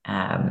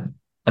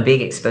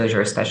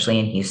exposure, especially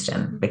in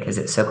Houston, because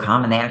it's so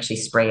common. They actually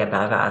spray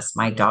above us.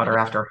 My daughter,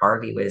 Right. after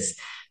Harvey, was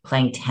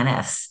playing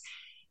tennis,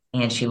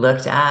 and she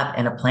looked up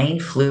and a plane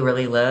flew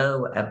really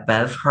low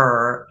above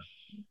her.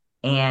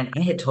 And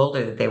I had told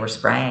her that they were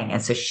spraying.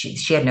 And so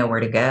she had nowhere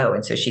to go.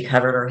 And so she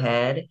covered her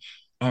head.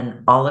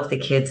 And all of the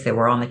kids that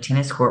were on the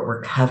tennis court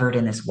were covered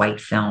in this white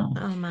film.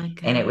 Oh my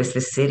And it was gosh.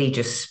 the city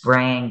just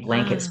spraying,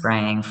 blanket Ah,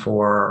 spraying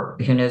for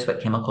who knows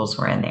what chemicals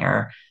were in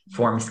there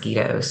for yes.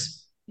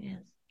 mosquitoes. Yes.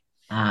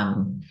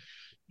 Um,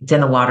 it's in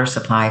the water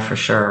supply for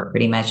sure,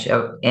 pretty much.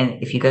 Oh,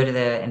 and if you go to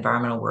the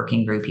environmental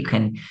working group, you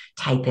can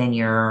type in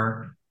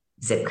your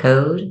zip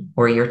code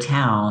or your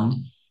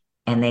town,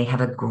 and they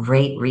have a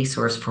great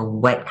resource for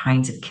what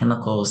kinds of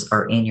chemicals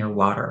are in your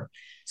water.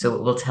 So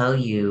it will tell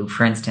you,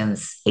 for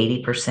instance,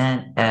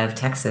 80% of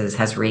Texas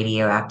has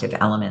radioactive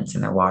elements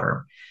in their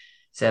water.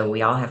 So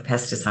we all have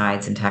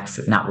pesticides in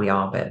Texas, not we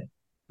all, but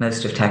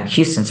most of Texas.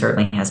 Houston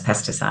certainly has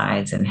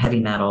pesticides and heavy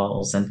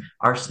metals and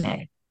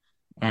arsenic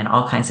and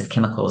all kinds of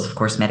chemicals, of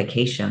course,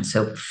 medication.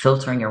 So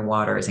filtering your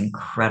water is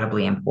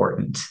incredibly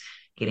important.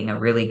 Getting a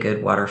really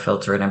good water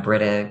filter, and a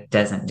Brita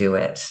doesn't do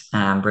it.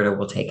 Brita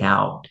will take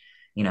out,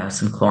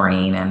 some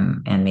chlorine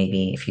and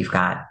maybe if you've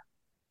got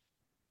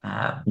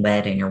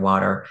lead in your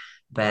water.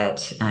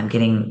 But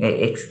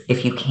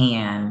if you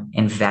can,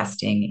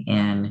 investing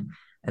in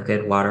a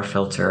good water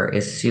filter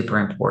is super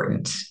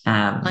important.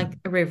 Like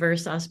a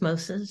reverse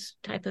osmosis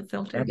type of That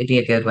filter. would be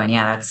a good one.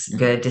 Yeah, that's Uh,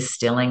 good.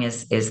 Distilling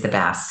is the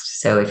best.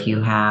 So if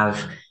you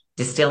have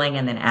distilling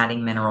and then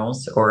adding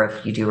minerals, or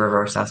if you do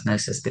reverse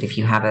osmosis, but if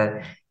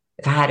I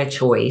had a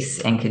choice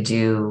and could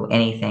do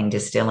anything,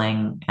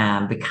 distilling,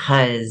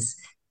 because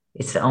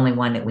it's the only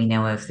one that we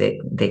know of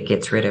that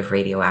gets rid of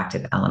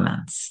radioactive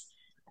elements.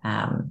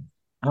 Um,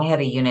 I have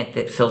a unit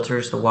that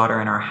filters the water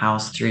in our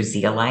house through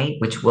zeolite,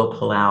 which will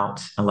pull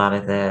out a lot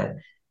of the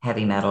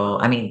heavy metal.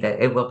 I mean,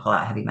 it will pull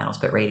out heavy metals,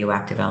 but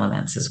radioactive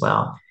elements as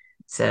well.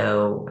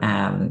 So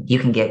you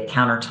can get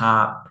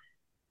countertop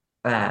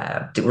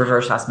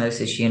reverse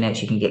osmosis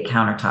units. You can get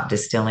countertop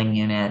distilling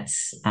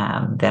units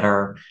that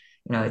are,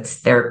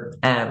 they're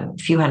a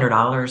few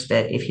 $100s,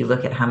 but if you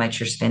look at how much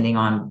you're spending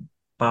on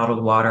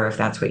bottled water, if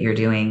that's what you're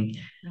doing,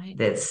 right.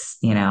 that's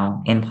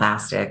in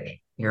plastic,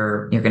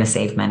 you're going to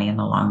save money in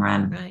the long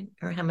run. Right.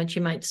 Or how much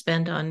you might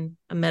spend on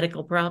a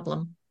medical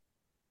problem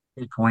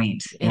Good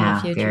point. in the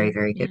Yeah, very, future.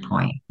 very good Yeah.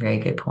 point. Very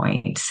good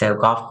point. So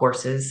golf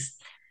courses,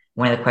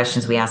 one of the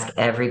questions we ask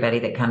everybody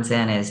that comes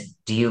in is,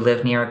 do you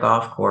live near a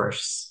golf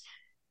course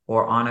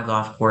or on a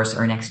golf course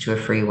or next to a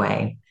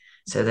freeway?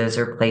 So those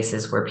are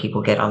places where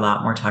people get a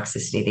lot more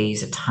toxicity. They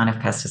use a ton of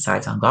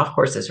pesticides on golf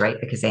courses, right?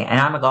 And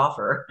I'm a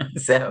golfer,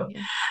 so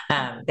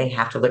Yeah. they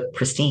have to look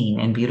pristine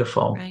and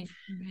beautiful. Right.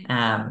 Right.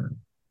 Um,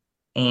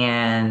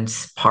 and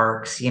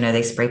parks,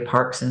 they spray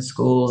parks and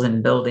schools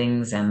and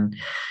buildings. And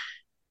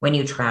when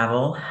you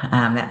travel,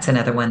 that's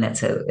another one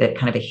that's a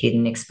kind of a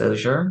hidden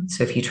exposure.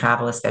 So if you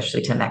travel,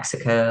 especially to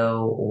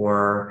Mexico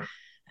or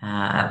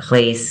a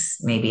place,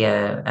 maybe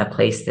a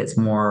place that's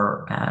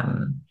more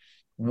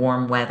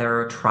warm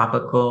weather,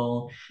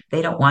 tropical.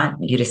 They don't want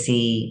you to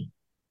see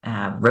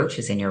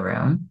roaches in your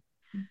room.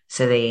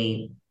 So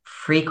they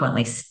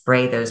frequently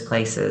spray those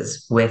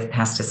places with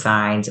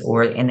pesticides,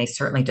 and they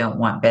certainly don't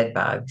want bed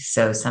bugs.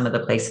 So some of the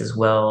places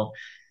will,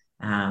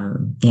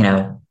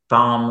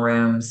 balm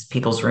rooms,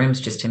 people's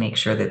rooms, just to make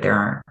sure that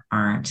there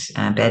aren't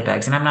bed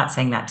bugs. And I'm not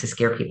saying that to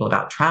scare people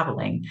about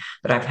traveling,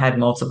 but I've had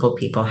multiple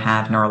people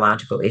have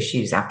neurological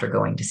issues after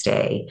going to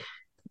stay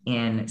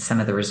in some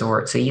of the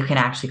resorts. So you can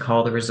actually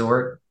call the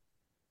resort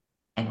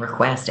and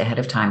request ahead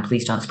of time,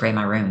 please don't spray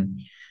my room,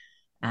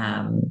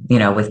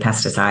 with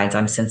pesticides.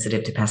 I'm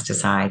sensitive to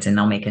pesticides, and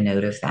they'll make a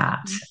note of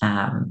that.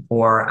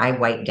 Or I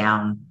wipe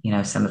down,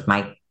 some of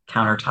my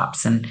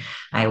countertops, and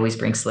I always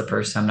bring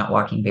slippers so I'm not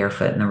walking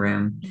barefoot in the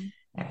room,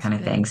 that kind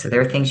of thing. So there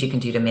are things you can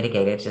do to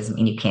mitigate it. It doesn't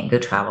mean you can't go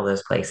travel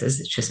those places.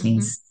 It just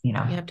means, You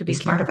have to be be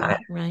smart careful, about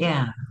it. right?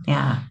 Yeah.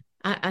 Yeah.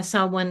 I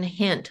saw one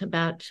hint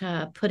about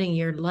putting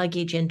your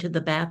luggage into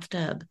the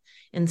bathtub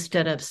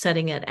instead of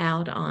setting it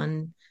out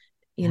on,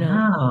 you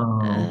know,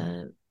 Oh,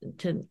 uh,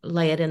 to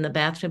lay it in the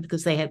bathtub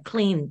because they had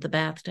cleaned the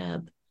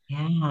bathtub.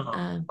 yeah.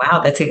 Uh,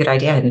 Wow. That's a good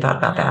idea. I hadn't thought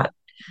about yeah. that.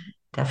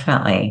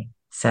 Definitely.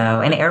 So,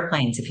 and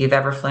airplanes, if you've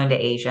ever flown to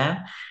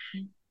Asia,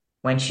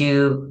 once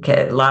you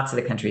get lots of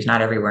the countries,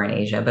 not everywhere in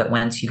Asia, but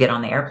once you get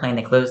on the airplane,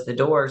 they close the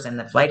doors and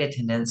the flight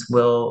attendants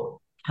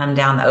will come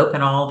down,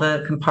 open all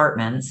the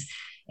compartments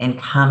and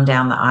come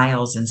down the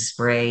aisles and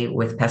spray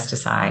with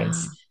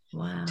pesticides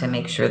Wow. to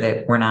make Wow. sure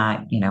that we're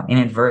not,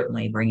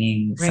 inadvertently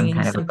bringing some Bringing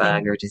kind of a bug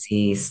something. or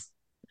disease.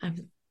 I've,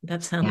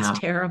 that sounds Yeah.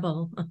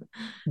 terrible for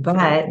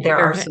But there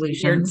are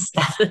solutions.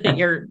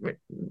 your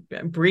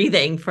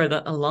breathing for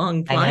a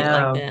long I flight like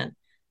know. that.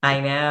 I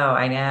know.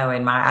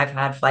 And I've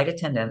had flight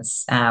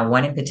attendants,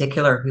 one in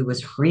particular who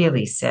was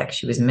really sick.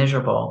 She was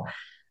miserable.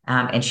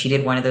 And she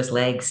did one of those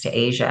legs to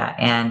Asia.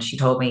 And she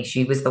told me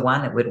she was the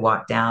one that would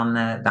walk down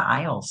the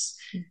aisles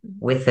Mhm.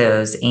 with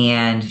those.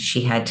 And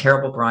she had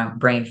terrible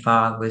brain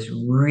fog, was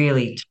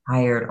really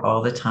tired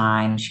all the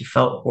time. She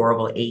felt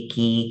horrible,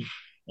 achy.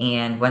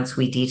 And once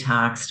we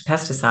detoxed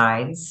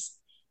pesticides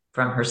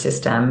from her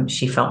system,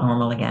 she felt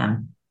normal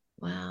again.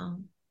 Wow,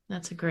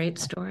 that's a great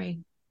story.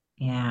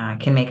 Yeah, it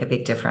can make a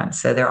big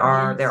difference. So there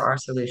Yes. are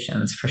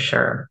solutions for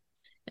sure.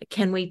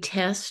 Can we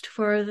test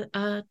for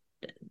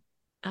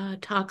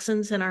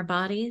toxins in our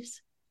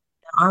bodies?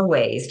 There are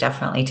ways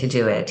definitely to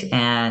do it.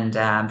 And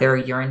there are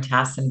urine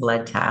tests and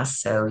blood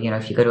tests. So,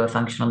 if you go to a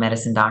functional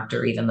medicine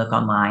doctor, even look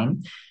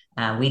online.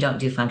 We don't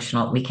do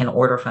we can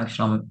order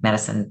functional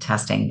medicine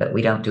testing, but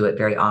we don't do it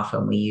very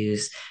often. We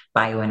use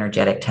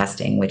bioenergetic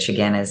testing, which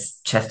again is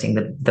testing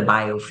the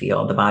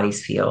biofield, the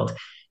body's field.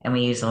 And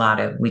we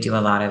do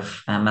a lot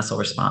of muscle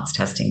response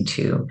testing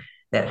too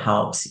that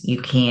helps.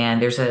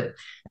 There's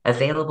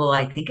available,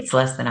 I think it's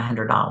less than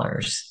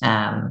 $100,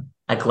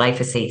 a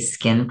glyphosate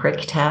skin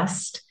prick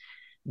test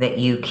that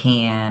you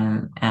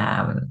can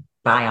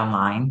buy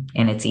online,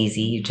 and it's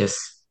easy.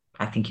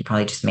 I think you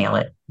probably just mail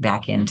it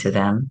back into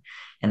them,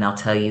 and they'll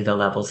tell you the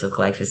levels of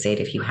glyphosate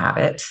if you have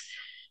it.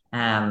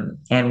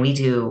 And we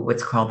do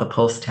what's called the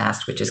pulse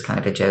test, which is kind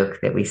of a joke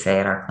that we say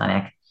at our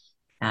clinic.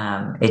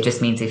 It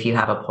just means if you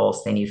have a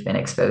pulse, then you've been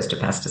exposed to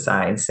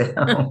pesticides.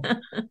 So,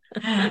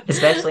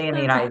 especially in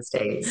the United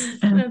States.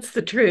 That's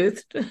the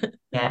truth.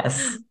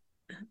 Yes.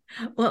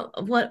 Well,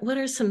 what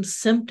are some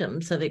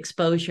symptoms of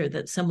exposure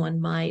that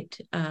someone might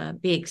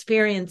be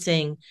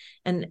experiencing,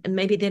 and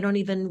maybe they don't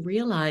even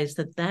realize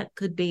that that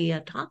could be a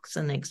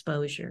toxin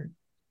exposure?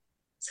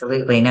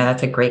 Absolutely. No,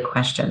 that's a great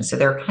question. So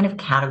there are kind of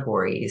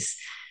categories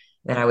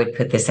that I would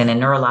put this in, and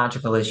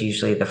neurological is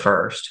usually the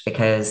first,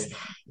 because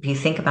if you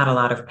think about a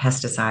lot of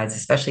pesticides,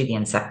 especially the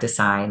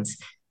insecticides,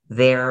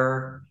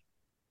 their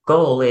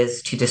goal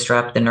is to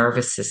disrupt the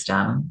nervous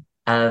system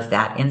of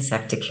that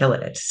insect to kill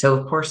it. So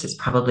of course, it's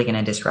probably going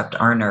to disrupt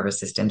our nervous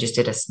system just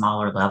at a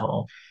smaller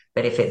level.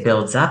 But if it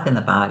builds up in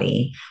the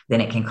body,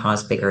 then it can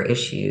cause bigger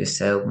issues.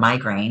 So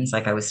migraines,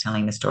 like I was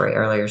telling the story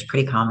earlier, is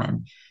pretty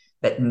common.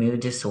 But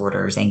mood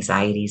disorders,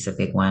 anxiety is a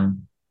big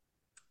one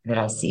that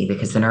I see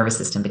because the nervous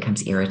system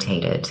becomes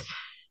irritated.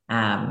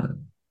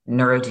 Um,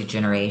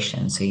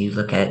 Neurodegeneration. So you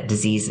look at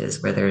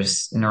diseases where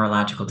there's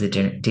neurological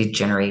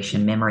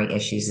degeneration, memory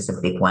issues is a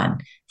big one,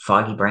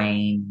 foggy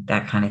brain,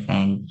 that kind of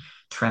thing.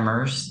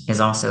 Tremors is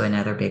also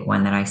another big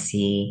one that I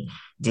see,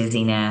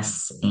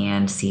 dizziness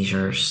and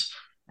seizures.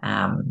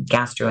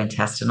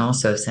 Gastrointestinal.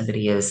 So if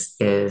somebody is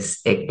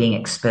being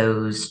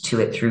exposed to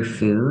it through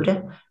food,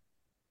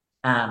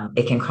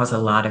 it can cause a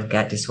lot of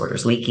gut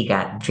disorders, leaky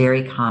gut,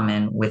 very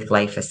common with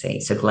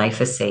glyphosate. So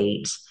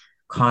glyphosate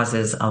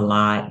causes a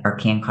lot or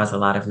can cause a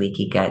lot of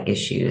leaky gut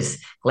issues.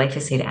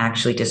 Glyphosate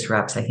actually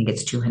disrupts, I think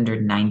it's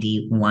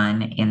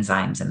 291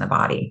 enzymes in the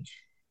body,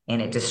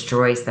 and it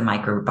destroys the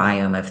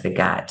microbiome of the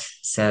gut.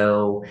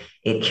 So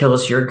it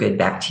kills your good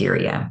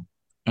bacteria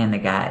in the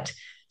gut.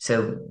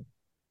 So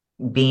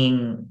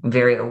being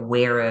very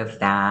aware of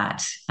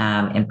that,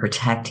 and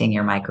protecting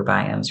your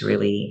microbiome is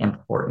really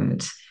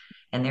important.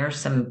 And there are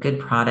some good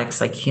products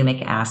like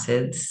humic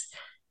acids,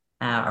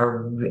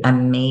 are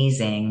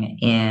amazing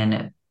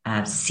in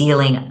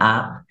sealing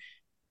up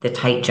the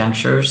tight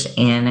junctures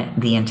in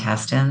the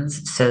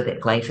intestines so that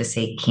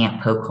glyphosate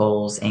can't poke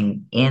holes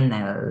in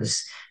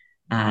those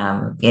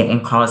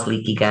and cause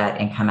leaky gut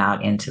and come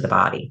out into the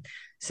body.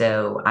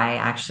 So I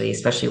actually,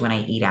 especially when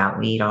I eat out,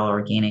 we eat all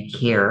organic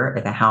here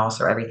at the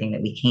house or everything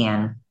that we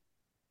can.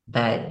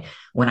 But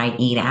when I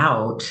eat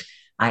out,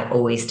 I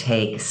always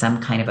take some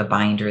kind of a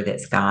binder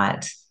that's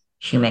got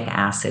humic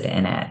acid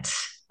in it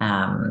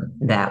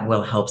that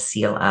will help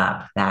seal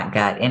up that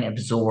gut and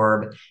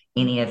absorb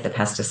any of the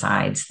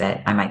pesticides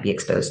that I might be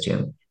exposed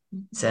to.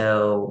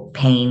 So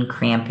pain,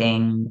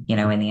 cramping,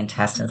 in the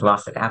intestines,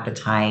 loss of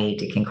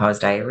appetite, it can cause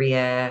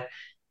diarrhea,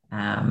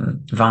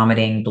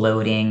 vomiting,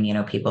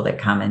 bloating, people that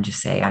come and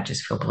just say, I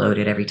just feel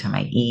bloated every time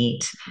I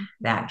eat.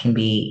 That can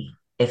be,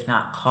 if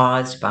not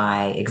caused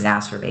by,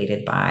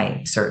 exacerbated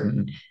by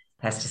certain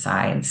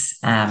pesticides.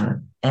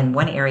 And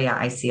one area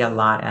I see a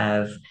lot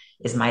of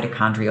is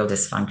mitochondrial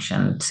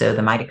dysfunction. So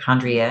the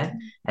mitochondria,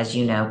 as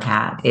you know,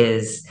 Pat,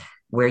 is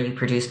where you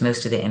produce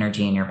most of the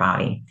energy in your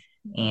body.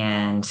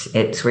 And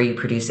it's where you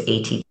produce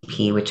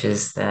ATP, which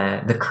is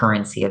the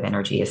currency of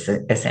energy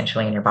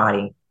essentially in your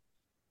body.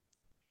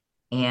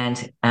 And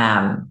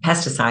certain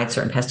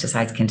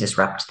pesticides can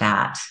disrupt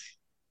that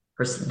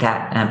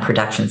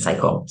production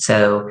cycle.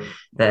 So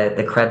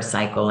the Krebs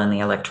cycle and the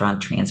electron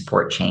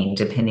transport chain,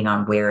 depending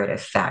on where it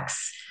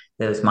affects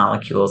those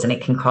molecules. And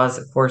it can cause,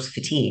 of course,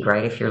 fatigue,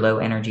 right? If you're low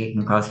energy, it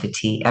can cause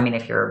fatigue. I mean,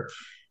 if you're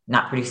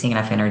not producing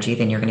enough energy,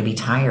 then you're going to be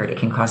tired. It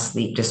can cause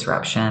sleep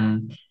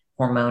disruption,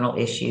 hormonal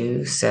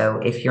issues. So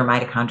if your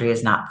mitochondria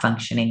is not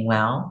functioning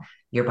well,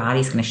 your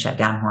body's going to shut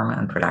down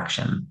hormone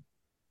production.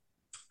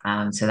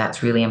 So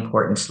that's really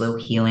important. Slow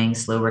healing,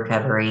 slow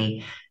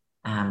recovery.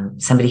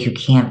 Somebody who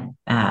can't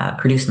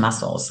produce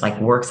muscles,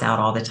 like works out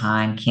all the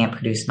time, can't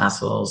produce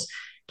muscles,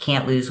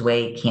 can't lose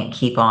weight, can't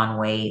keep on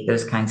weight.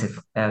 Those kinds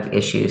of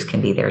issues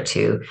can be there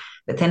too.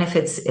 But then if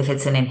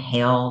it's an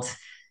inhaled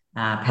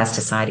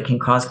pesticide, it can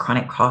cause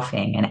chronic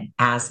coughing, and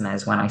asthma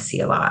is one I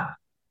see a lot.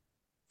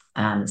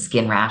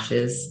 Skin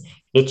rashes,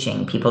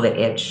 itching, people that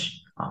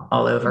itch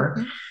all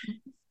over,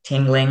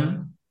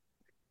 tingling.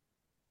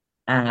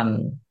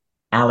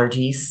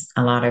 Allergies,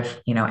 a lot of,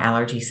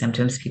 allergy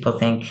symptoms. People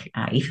think,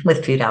 even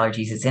with food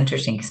allergies, it's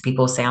interesting because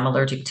people say I'm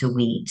allergic to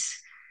wheat,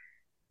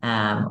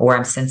 or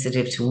I'm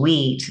sensitive to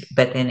wheat.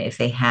 But then if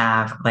they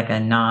have like a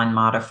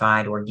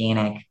non-modified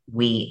organic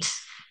wheat,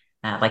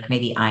 like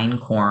maybe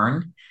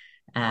einkorn,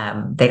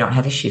 they don't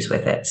have issues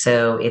with it.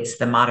 So it's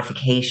the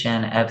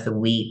modification of the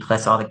wheat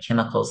plus all the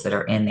chemicals that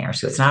are in there.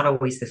 So it's not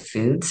always the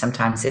food.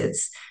 Sometimes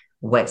it's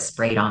what's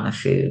sprayed on the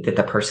food that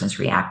the person's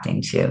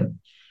reacting to.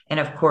 And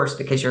of course,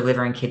 because your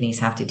liver and kidneys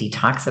have to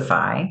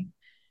detoxify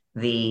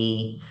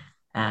the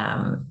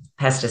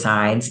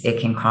pesticides, it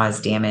can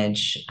cause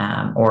damage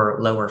or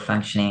lower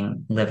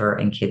functioning liver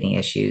and kidney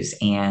issues.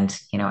 And,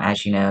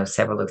 as you know,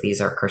 several of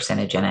these are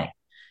carcinogenic,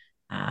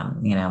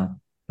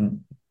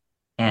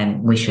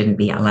 and we shouldn't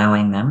be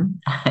allowing them.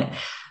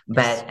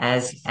 But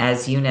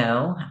as you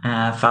know,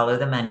 follow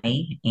the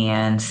money,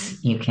 and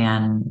you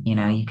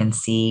can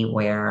see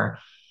where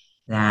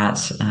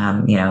that,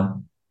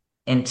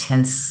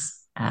 intense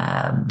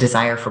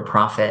desire for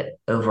profit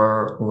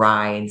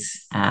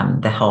overrides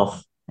the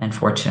health,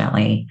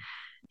 unfortunately,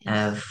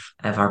 of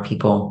our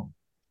people.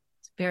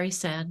 It's very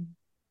sad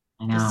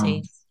I to know.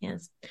 see.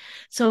 Yes.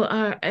 So,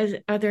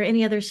 are there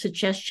any other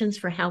suggestions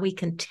for how we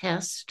can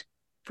test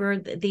for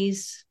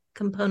these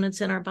components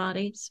in our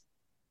bodies?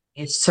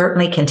 You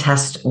certainly can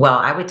test. Well,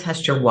 I would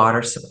test your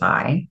water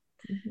supply.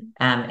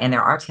 And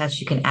there are tests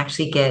you can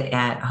actually get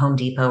at Home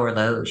Depot or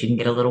Lowe's. You can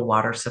get a little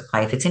water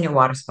supply. If it's in your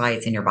water supply,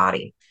 it's in your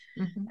body.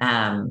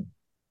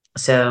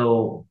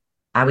 So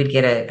I would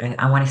get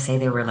I want to say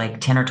they were like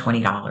 $10 or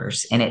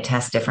 $20, and it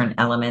tests different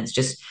elements.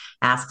 Just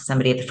ask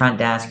somebody at the front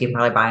desk. You can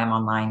probably buy them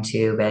online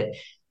too, but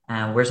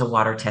where's a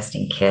water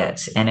testing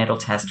kit? And it'll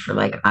test for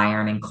like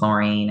iron and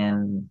chlorine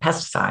and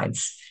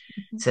pesticides.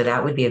 So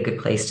that would be a good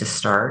place to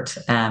start.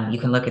 You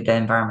can look at the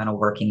environmental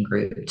working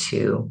group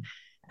to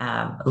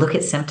look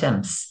at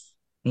symptoms.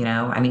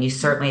 You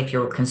certainly, if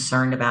you're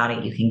concerned about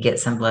it, you can get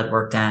some blood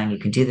work done. You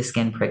can do the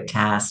skin prick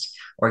test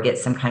or get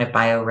some kind of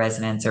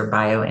bioresonance or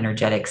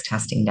bioenergetics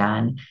testing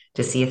done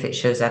to see if it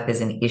shows up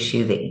as an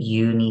issue that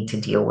you need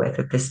to deal with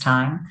at this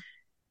time.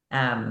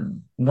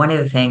 One of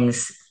the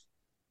things,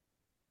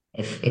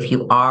 if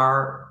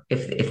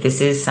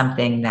this is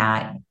something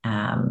that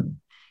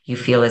you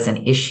feel is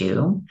an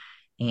issue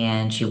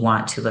and you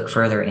want to look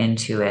further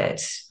into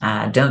it,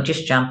 don't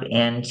just jump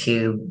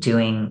into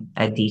doing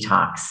a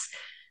detox.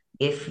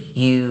 If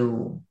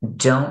you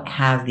don't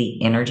have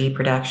the energy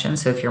production,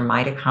 so if your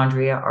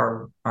mitochondria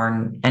are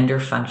under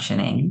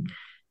functioning,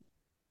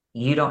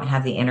 you don't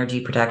have the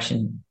energy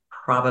production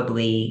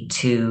probably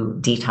to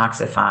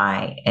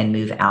detoxify and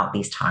move out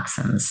these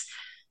toxins.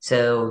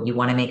 So you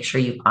want to make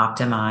sure you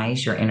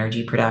optimize your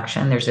energy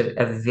production. There's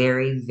a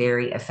very,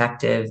 very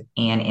effective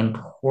and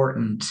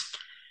important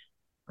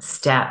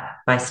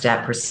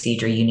step-by-step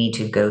procedure you need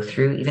to go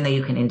through, even though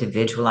you can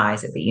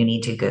individualize it, but you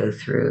need to go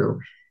through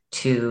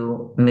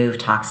to move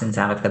toxins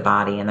out of the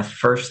body. And the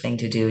first thing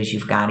to do is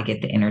you've got to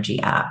get the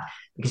energy up,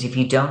 because if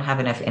you don't have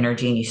enough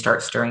energy and you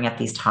start stirring up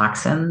these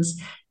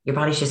toxins, your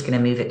body's just going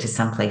to move it to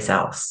someplace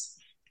else.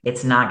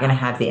 It's not going to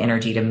have the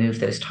energy to move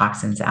those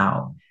toxins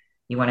out.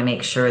 You want to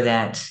make sure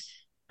that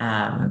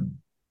um,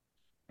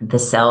 the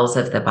cells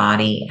of the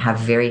body have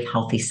very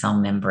healthy cell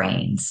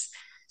membranes.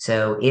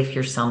 So if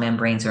your cell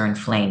membranes are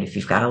inflamed, if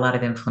you've got a lot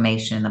of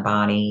inflammation in the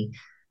body,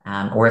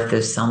 or if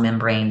those cell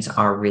membranes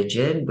are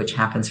rigid, which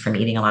happens from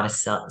eating a lot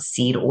of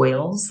seed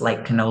oils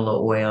like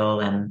canola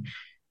oil and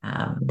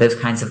those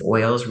kinds of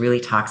oils, really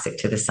toxic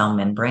to the cell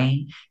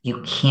membrane,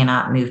 you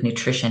cannot move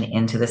nutrition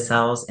into the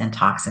cells and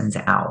toxins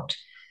out.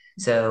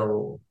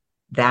 So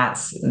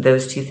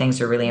those two things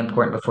are really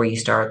important before you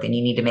start. Then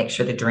you need to make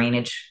sure the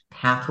drainage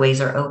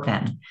pathways are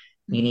open.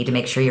 You need to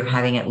make sure you're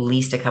having at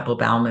least a couple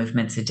bowel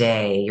movements a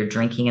day. You're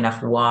drinking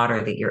enough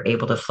water that you're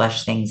able to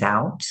flush things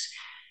out,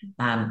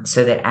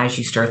 so that as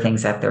you stir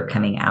things up, they're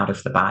coming out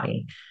of the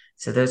body.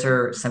 So those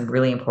are some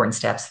really important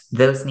steps.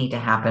 Those need to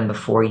happen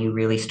before you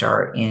really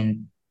start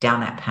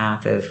down that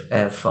path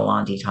of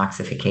full-on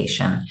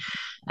detoxification.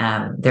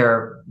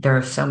 There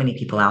are so many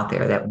people out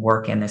there that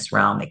work in this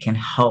realm that can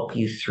help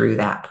you through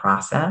that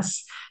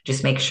process.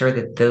 Just make sure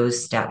that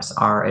those steps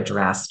are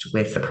addressed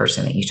with the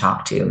person that you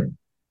talk to.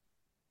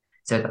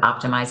 So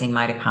optimizing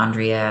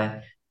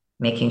mitochondria,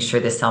 making sure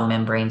the cell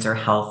membranes are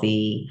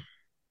healthy,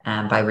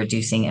 by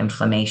reducing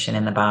inflammation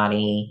in the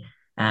body.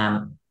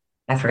 I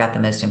forgot the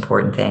most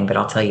important thing, but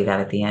I'll tell you that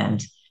at the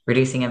end.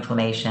 Reducing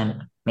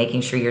inflammation,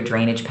 making sure your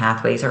drainage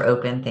pathways are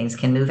open, things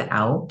can move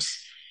out,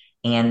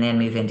 and then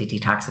move into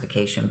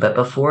detoxification. But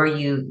before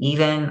you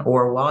even,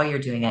 or while you're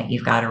doing that,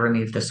 you've got to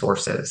remove the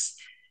sources.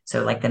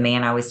 So like the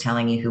man I was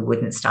telling you who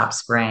wouldn't stop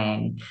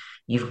spraying,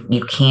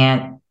 you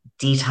can't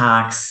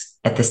detox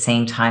at the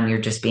same time you're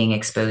just being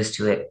exposed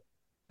to it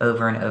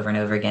over and over and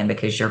over again,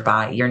 because your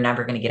body, you're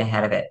never going to get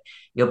ahead of it.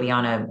 You'll be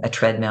on a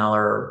treadmill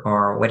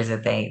or what is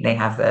it? They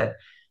have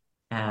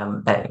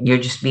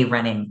you'll just be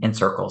running in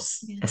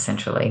circles,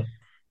 essentially.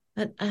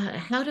 But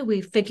how do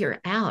we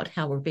figure out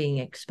how we're being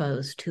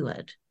exposed to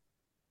it?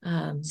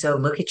 So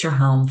look at your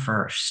home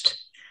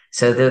first.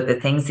 So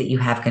the things that you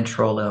have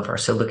control over.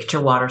 So look at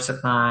your water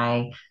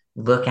supply,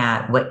 look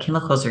at what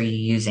chemicals are you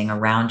using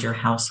around your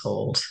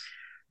household.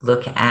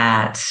 Look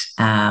at,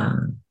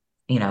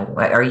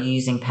 are you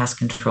using pest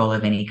control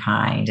of any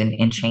kind,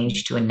 and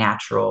change to a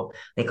natural,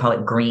 they call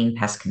it green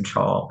pest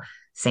control.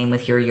 Same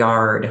with your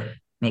yard.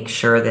 Make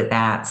sure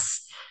that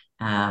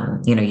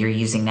you're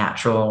using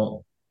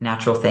natural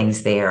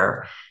things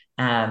there.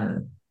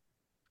 That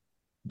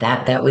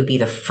would be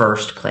the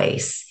first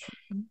place.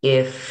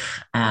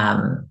 If,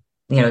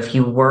 if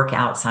you work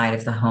outside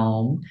of the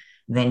home,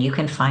 then you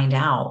can find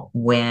out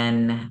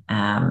when,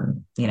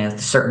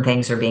 certain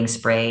things are being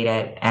sprayed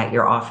at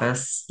your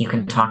office. You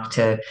can talk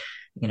to,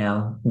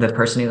 the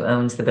person who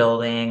owns the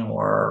building,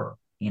 or,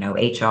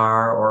 HR,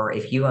 or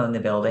if you own the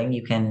building,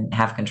 you can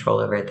have control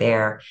over it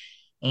there,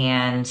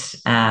 and,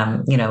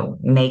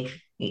 make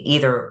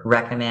either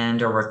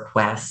recommend or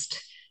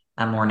request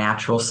a more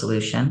natural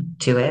solution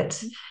to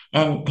it.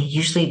 And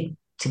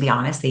to be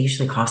honest, they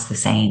usually cost the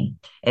same,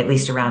 at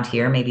least around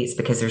here. Maybe it's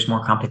because there's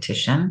more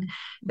competition,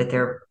 but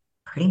they're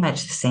pretty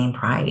much the same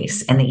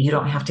price, and that you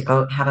don't have to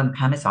go have them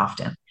come as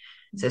often.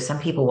 So some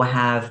people will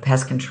have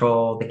pest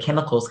control, the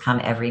chemicals come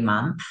every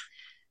month.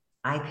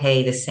 I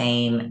pay the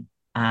same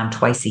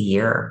twice a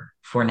year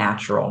for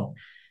natural.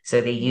 So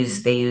they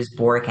use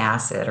boric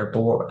acid or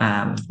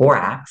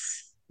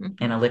borax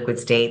in a liquid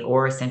state,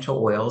 or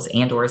essential oils,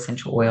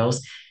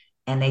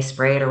 and they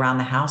spray it around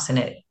the house, and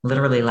it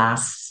literally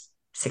lasts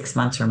 6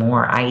 months or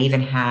more. I even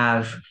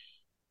have,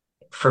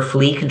 for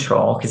flea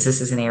control, because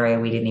this is an area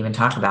we didn't even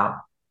talk about,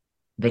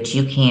 but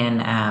you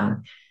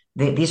can,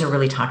 these are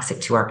really toxic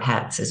to our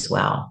pets as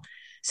well.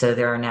 So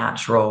there are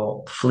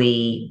natural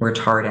flea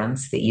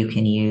retardants that you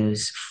can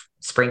use,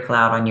 sprinkle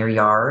out on your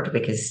yard,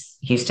 because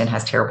Houston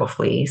has terrible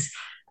fleas.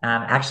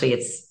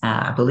 Actually,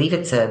 I believe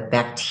it's a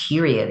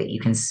bacteria that you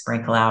can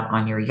sprinkle out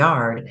on your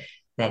yard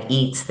that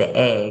eats the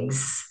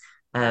eggs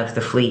of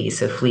the fleas.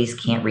 So fleas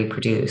can't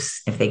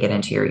reproduce if they get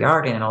into your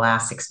yard, and it'll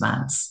last 6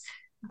 months.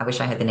 I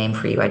wish I had the name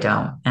for you. I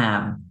don't.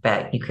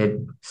 But you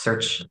could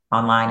search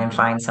online and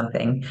find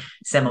something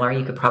similar.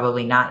 You could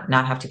probably not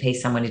have to pay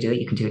someone to do it.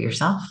 You can do it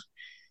yourself.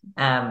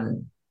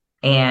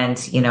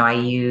 I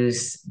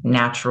use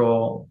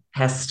natural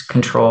pest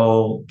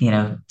control,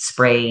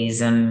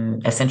 sprays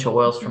and essential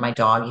oils for my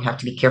dog. You have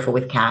to be careful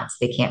with cats.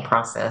 They can't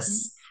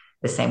process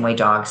the same way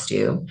dogs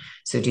do.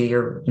 So do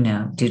your,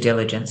 due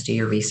diligence, do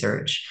your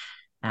research.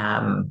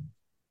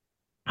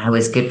 I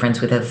was good friends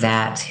with a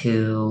vet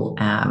who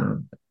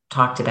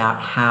talked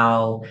about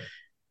how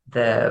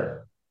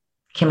the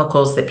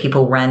chemicals that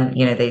people run,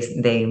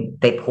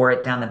 they pour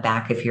it down the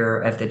back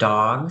of the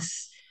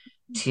dogs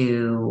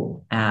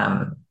to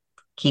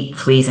keep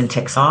fleas and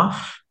ticks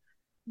off,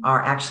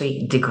 are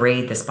actually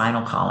degrade the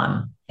spinal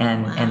column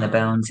and the Wow.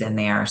 bones in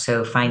there.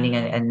 So finding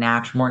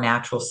Wow. more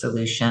natural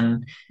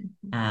solution.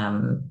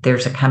 Mhm.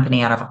 There's a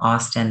company out of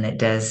Austin that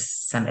does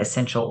some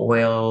essential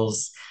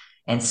oils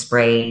and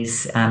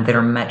sprays that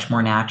are much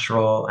more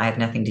natural. I have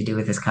nothing to do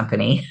with this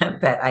company,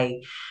 but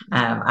I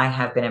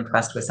have been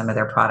impressed with some of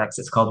their products.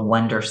 It's called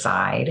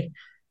Wonderside,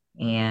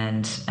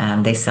 and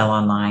they sell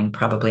online,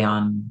 probably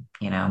on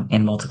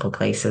in multiple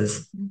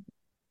places.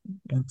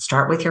 Mhm.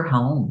 Start with your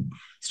home.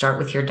 Start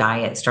with your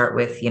diet. Start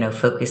with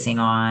focusing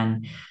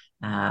on.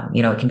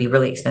 It can be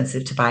really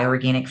expensive to buy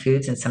organic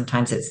foods, and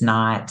sometimes it's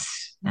not.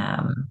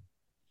 Um,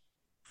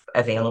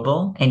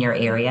 Available in your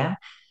area,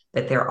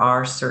 but there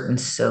are certain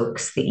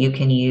soaks that you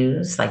can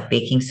use, like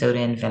baking soda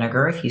and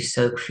vinegar. If you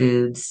soak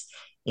foods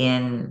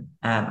in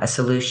a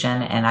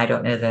solution, and I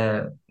don't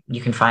know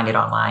you can find it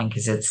online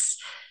because it's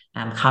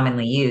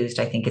commonly used.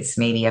 I think it's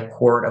maybe a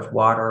quart of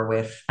water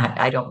with,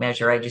 I don't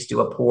measure, I just do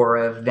a pour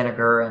of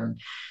vinegar and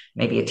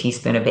maybe a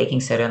teaspoon of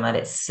baking soda and let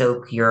it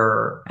soak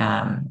your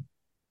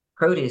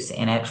produce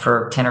in it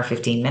for 10 or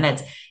 15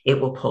 minutes, it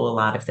will pull a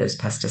lot of those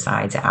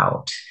pesticides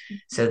out.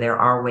 So there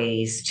are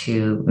ways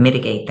to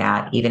mitigate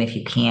that, even if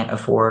you can't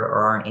afford or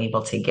aren't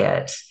able to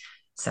get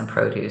some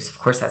produce. Of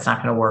course, that's not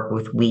going to work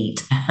with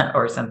wheat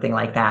or something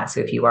like that. So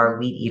if you are a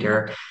wheat Yeah.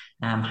 eater,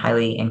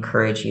 highly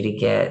encourage you to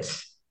get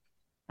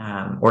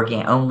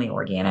only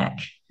organic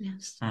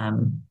Yes.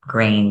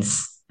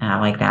 grains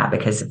like that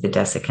because of the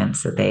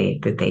desiccants that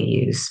they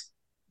use.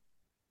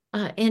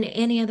 And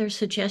any other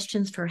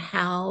suggestions for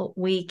how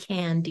we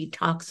can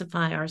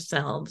detoxify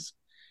ourselves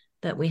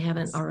that we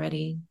haven't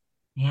already?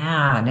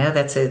 Yeah, no,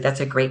 that's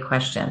a great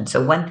question.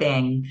 So one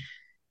thing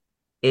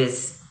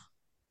is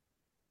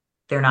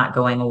they're not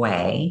going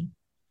away.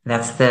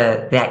 That's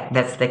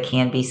the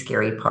can be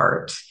scary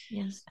part.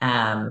 Yes.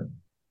 Um,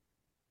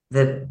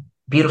 the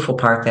beautiful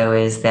part though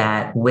is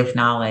that with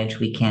knowledge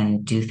we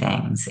can do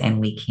things and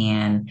we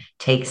can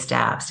take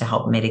steps to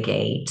help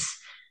mitigate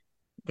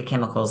the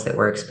chemicals that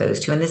we're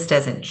exposed to. And this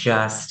doesn't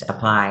just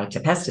apply to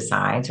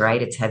pesticides,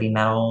 right? It's heavy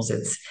metals,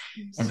 it's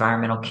Yes.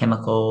 environmental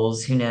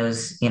chemicals. Who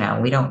knows? We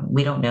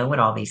don't know what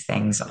all these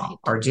things Right.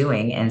 are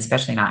doing, and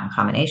especially not in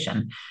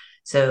combination.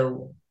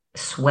 So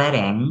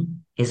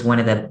sweating is one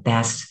of the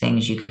best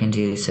things you can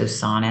do. So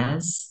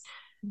saunas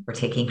or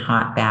taking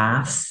hot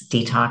baths,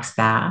 detox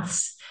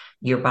baths.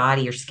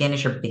 Your skin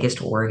is your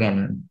biggest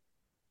organ,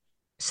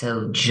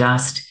 so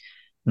just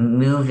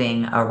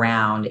moving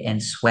around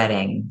and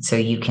sweating. So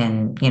you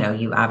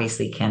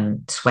obviously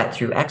can sweat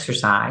through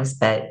exercise,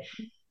 but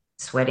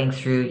sweating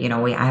through,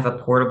 I have a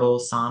portable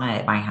sauna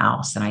at my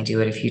house and I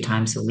do it a few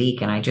times a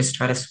week and I just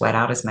try to sweat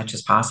out as much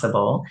as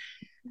possible.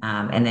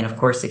 And then, of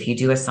course, if you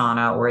do a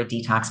sauna or a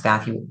detox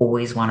bath, you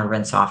always want to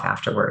rinse off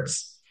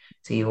afterwards.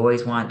 So you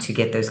always want to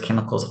get those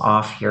chemicals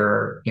off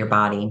your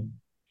body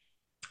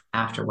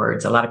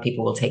afterwards. A lot of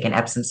people will take an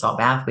Epsom salt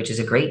bath, which is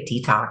a great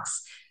detox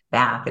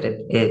bath.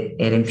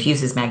 It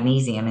infuses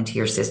magnesium into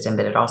your system,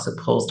 but it also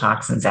pulls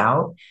toxins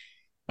out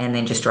and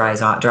then just dry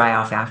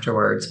off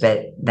afterwards.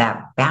 But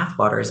that bath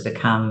water has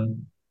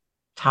become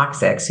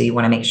toxic, so you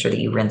want to make sure that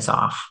you rinse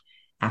off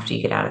after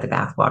you get out of the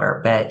bath water.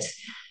 But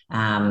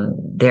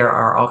there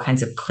are all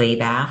kinds of clay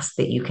baths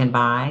that you can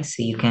buy,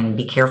 so you can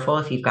be careful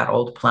if you've got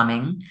old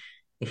plumbing.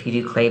 If you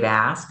do clay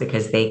baths,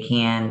 because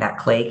that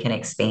clay can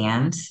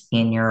expand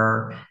in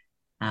your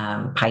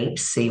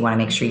pipes. So you want to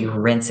make sure you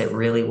rinse it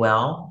really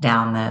well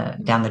down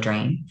the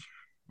drain.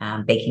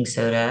 Baking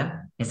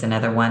soda is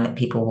another one that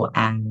people will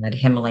add.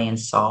 Himalayan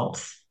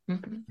salt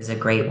Mhm. is a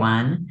great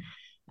one.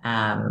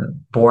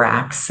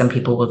 Borax. Some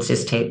people will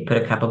just put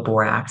a cup of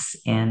borax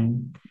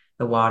in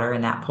the water,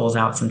 and that pulls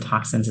out some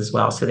toxins as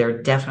well. So there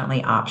are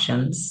definitely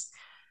options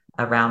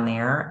around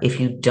there. If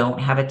you don't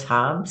have a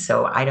tub,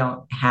 so I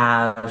don't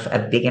have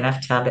a big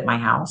enough tub at my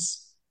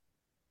house,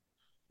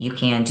 you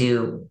can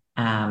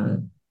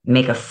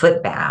make a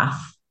foot bath,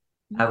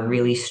 a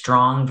really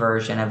strong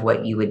version of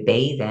what you would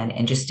bathe in,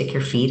 and just stick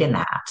your feet in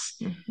that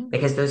Mhm.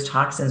 because those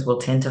toxins will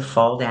tend to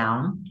fall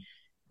down,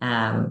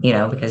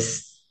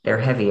 because they're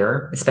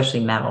heavier, especially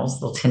metals,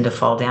 they'll tend to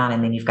fall down.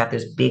 And then you've got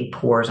those big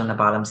pores on the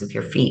bottoms of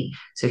your feet.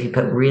 So if you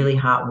put really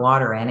hot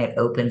water in, it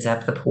opens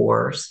up the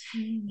pores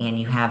Mhm. and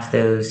you have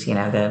those,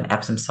 the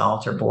Epsom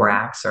salt or Mhm.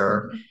 borax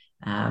or Mhm.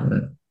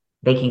 um,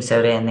 baking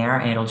soda in there,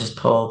 and it'll just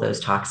pull those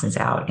toxins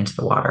out into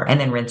the water and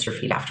then rinse your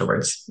feet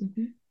afterwards.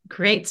 Mhm.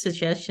 Great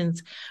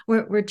suggestions.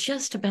 We're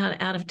just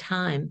about out of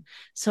time,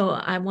 so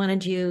I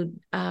wanted you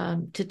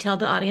to tell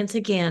the audience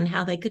again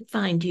how they could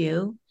find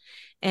you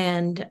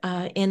and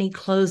any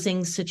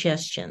closing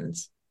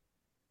suggestions.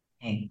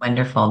 Okay,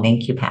 wonderful.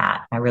 Thank you,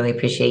 Pat. I really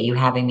appreciate you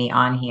having me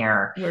on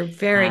here. We're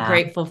very Uh,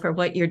 grateful for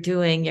what you're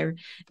doing.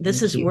 This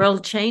Thank is you.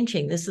 world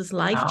changing. This is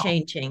life Oh,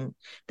 changing.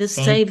 This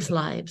thank saves you.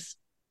 lives.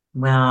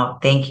 Well,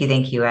 thank you,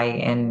 thank you.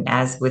 And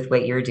as with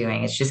what you're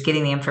doing, it's just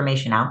getting the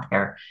information out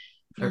there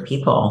for Yes.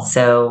 people.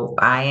 So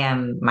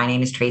my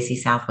name is Tracy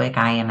Southwick.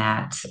 I am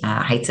at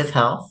Heights of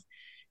Health.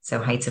 So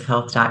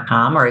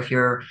heightsofhealth.com. Or if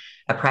you're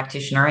a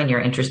practitioner and you're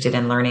interested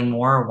in learning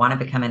more or want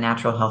to become a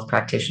natural health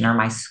practitioner,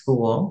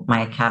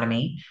 my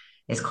academy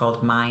is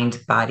called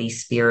Mind, Body,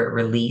 Spirit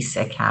Release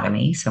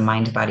Academy. So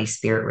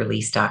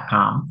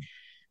mindbodyspiritrelease.com.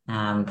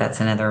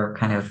 That's another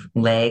kind of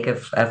leg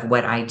of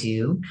what I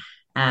do.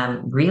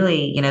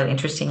 Really,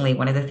 interestingly,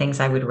 one of the things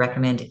I would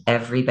recommend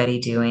everybody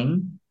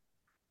doing,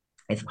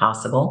 if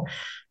possible,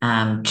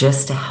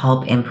 just to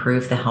help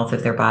improve the health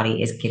of their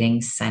body, is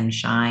getting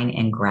sunshine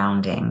and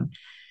grounding.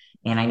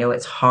 And I know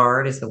it's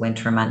hard as the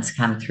winter months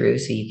come through,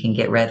 so you can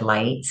get red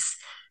lights,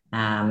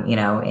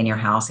 in your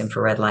house,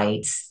 infrared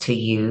lights to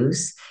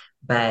use.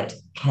 But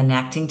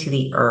connecting to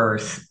the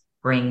earth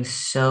brings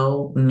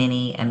so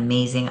many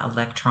amazing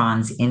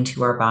electrons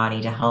into our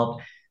body to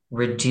help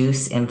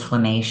reduce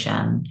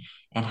inflammation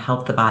and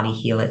help the body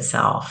heal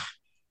itself.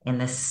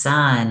 And the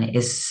sun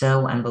is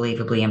so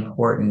unbelievably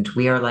important.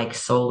 We are like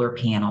solar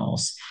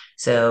panels.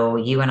 So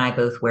you and I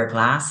both wear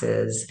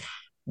glasses.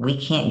 We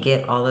can't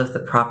get all of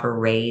the proper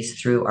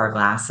rays through our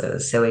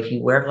glasses. So if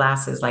you wear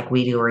glasses like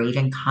we do, or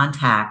even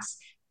contacts,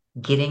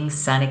 getting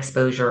sun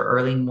exposure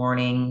early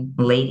morning,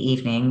 late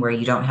evening, where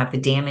you don't have the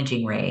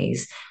damaging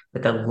rays,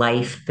 but the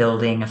life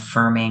building,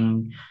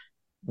 affirming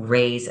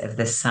rays of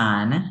the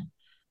sun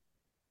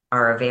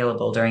are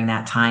available during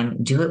that time.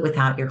 Do it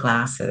without your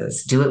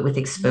glasses. Do it with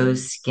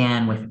exposed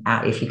skin,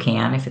 without, if you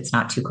can, if it's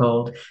not too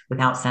cold,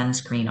 without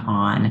sunscreen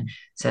on.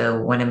 So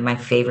one of my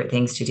favorite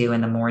things to do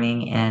in the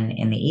morning and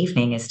in the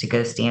evening is to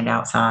go stand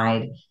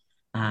outside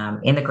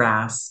in the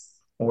grass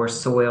or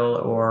soil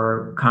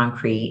or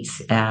concrete,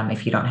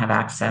 if you don't have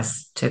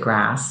access to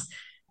grass,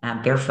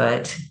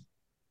 barefoot,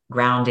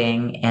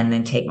 grounding, and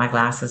then take my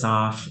glasses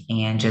off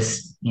and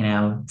just,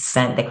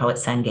 they call it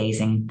sun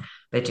gazing,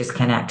 but just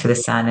connect to the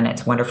sun. And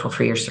it's wonderful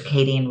for your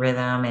circadian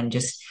rhythm and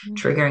just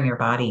triggering your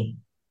body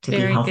to be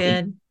healthy.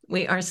 Very good.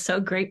 We are so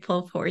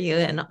grateful for you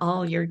and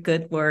all your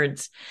good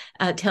words.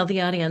 Tell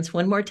the audience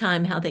one more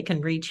time how they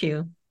can reach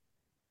you.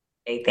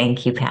 Hey,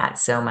 thank you, Pat,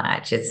 so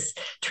much. It's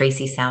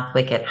Tracy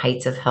Southwick at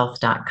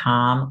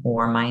heightsofhealth.com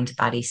or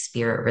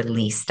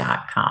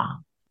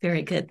mindbodyspiritrelease.com.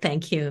 Very good.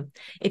 Thank you.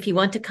 If you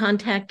want to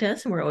contact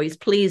us, and we're always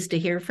pleased to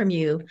hear from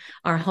you,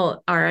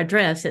 our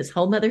address is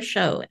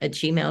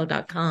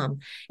wholemothershow@gmail.com.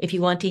 If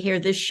you want to hear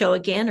this show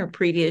again or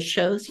previous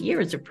shows,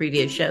 years of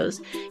previous shows,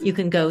 you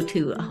can go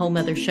to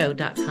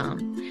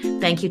wholemothershow.com.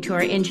 Thank you to our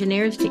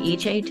engineers, to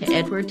EJ, to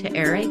Edward, to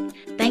Eric.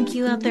 Thank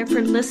you out there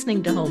for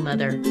listening to Whole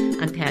Mother.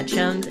 I'm Pat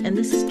Jones, and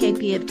this is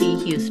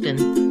KPFT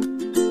Houston.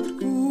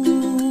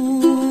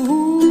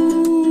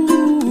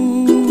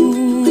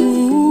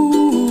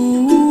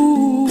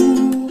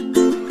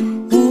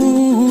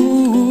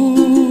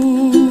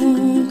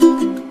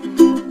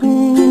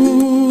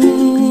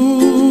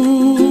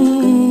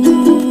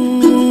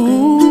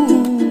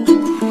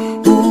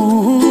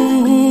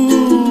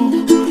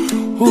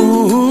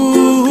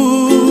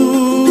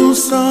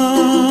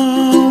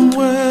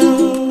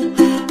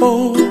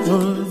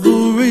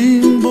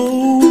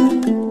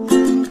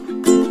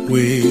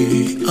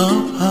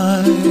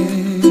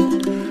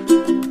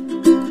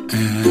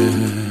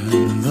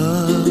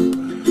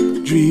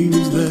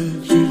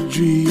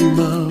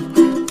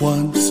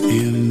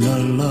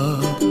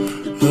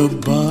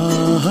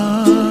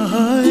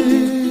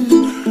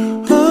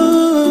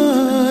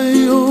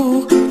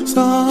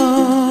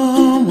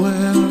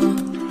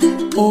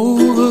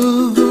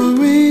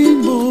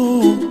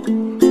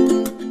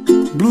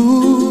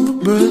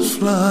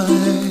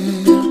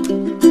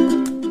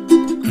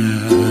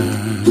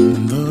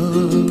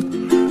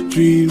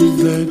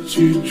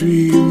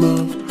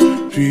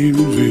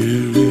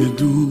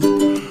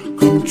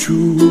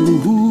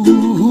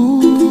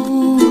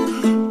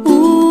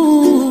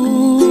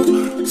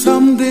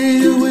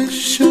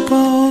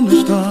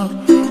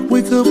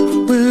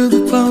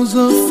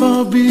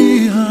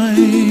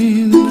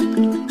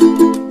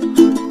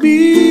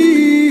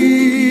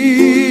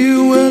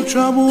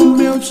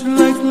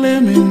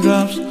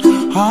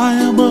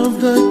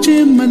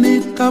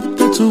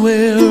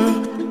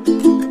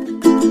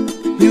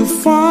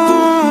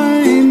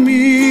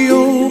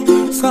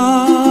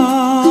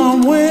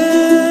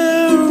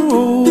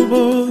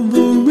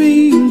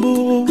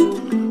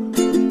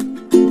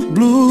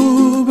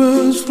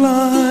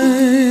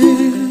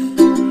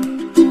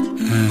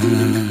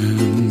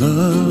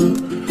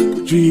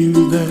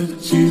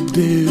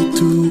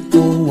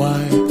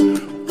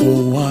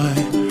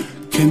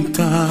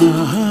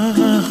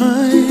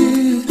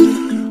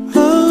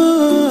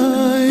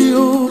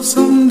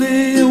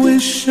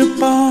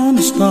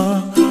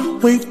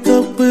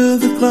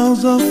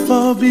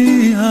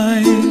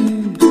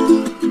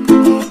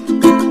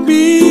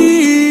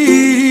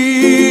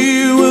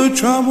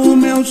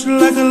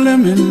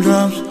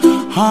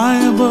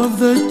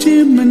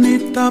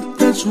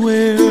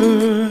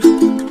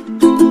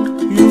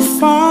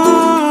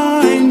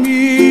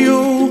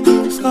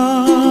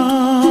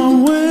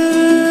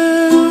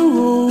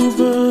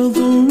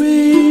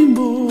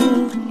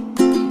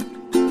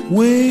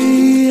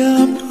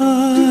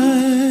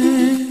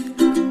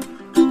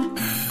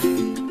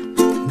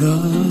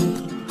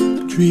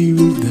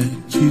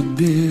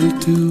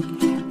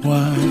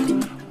 Why,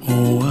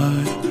 oh, why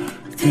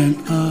can't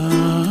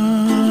I?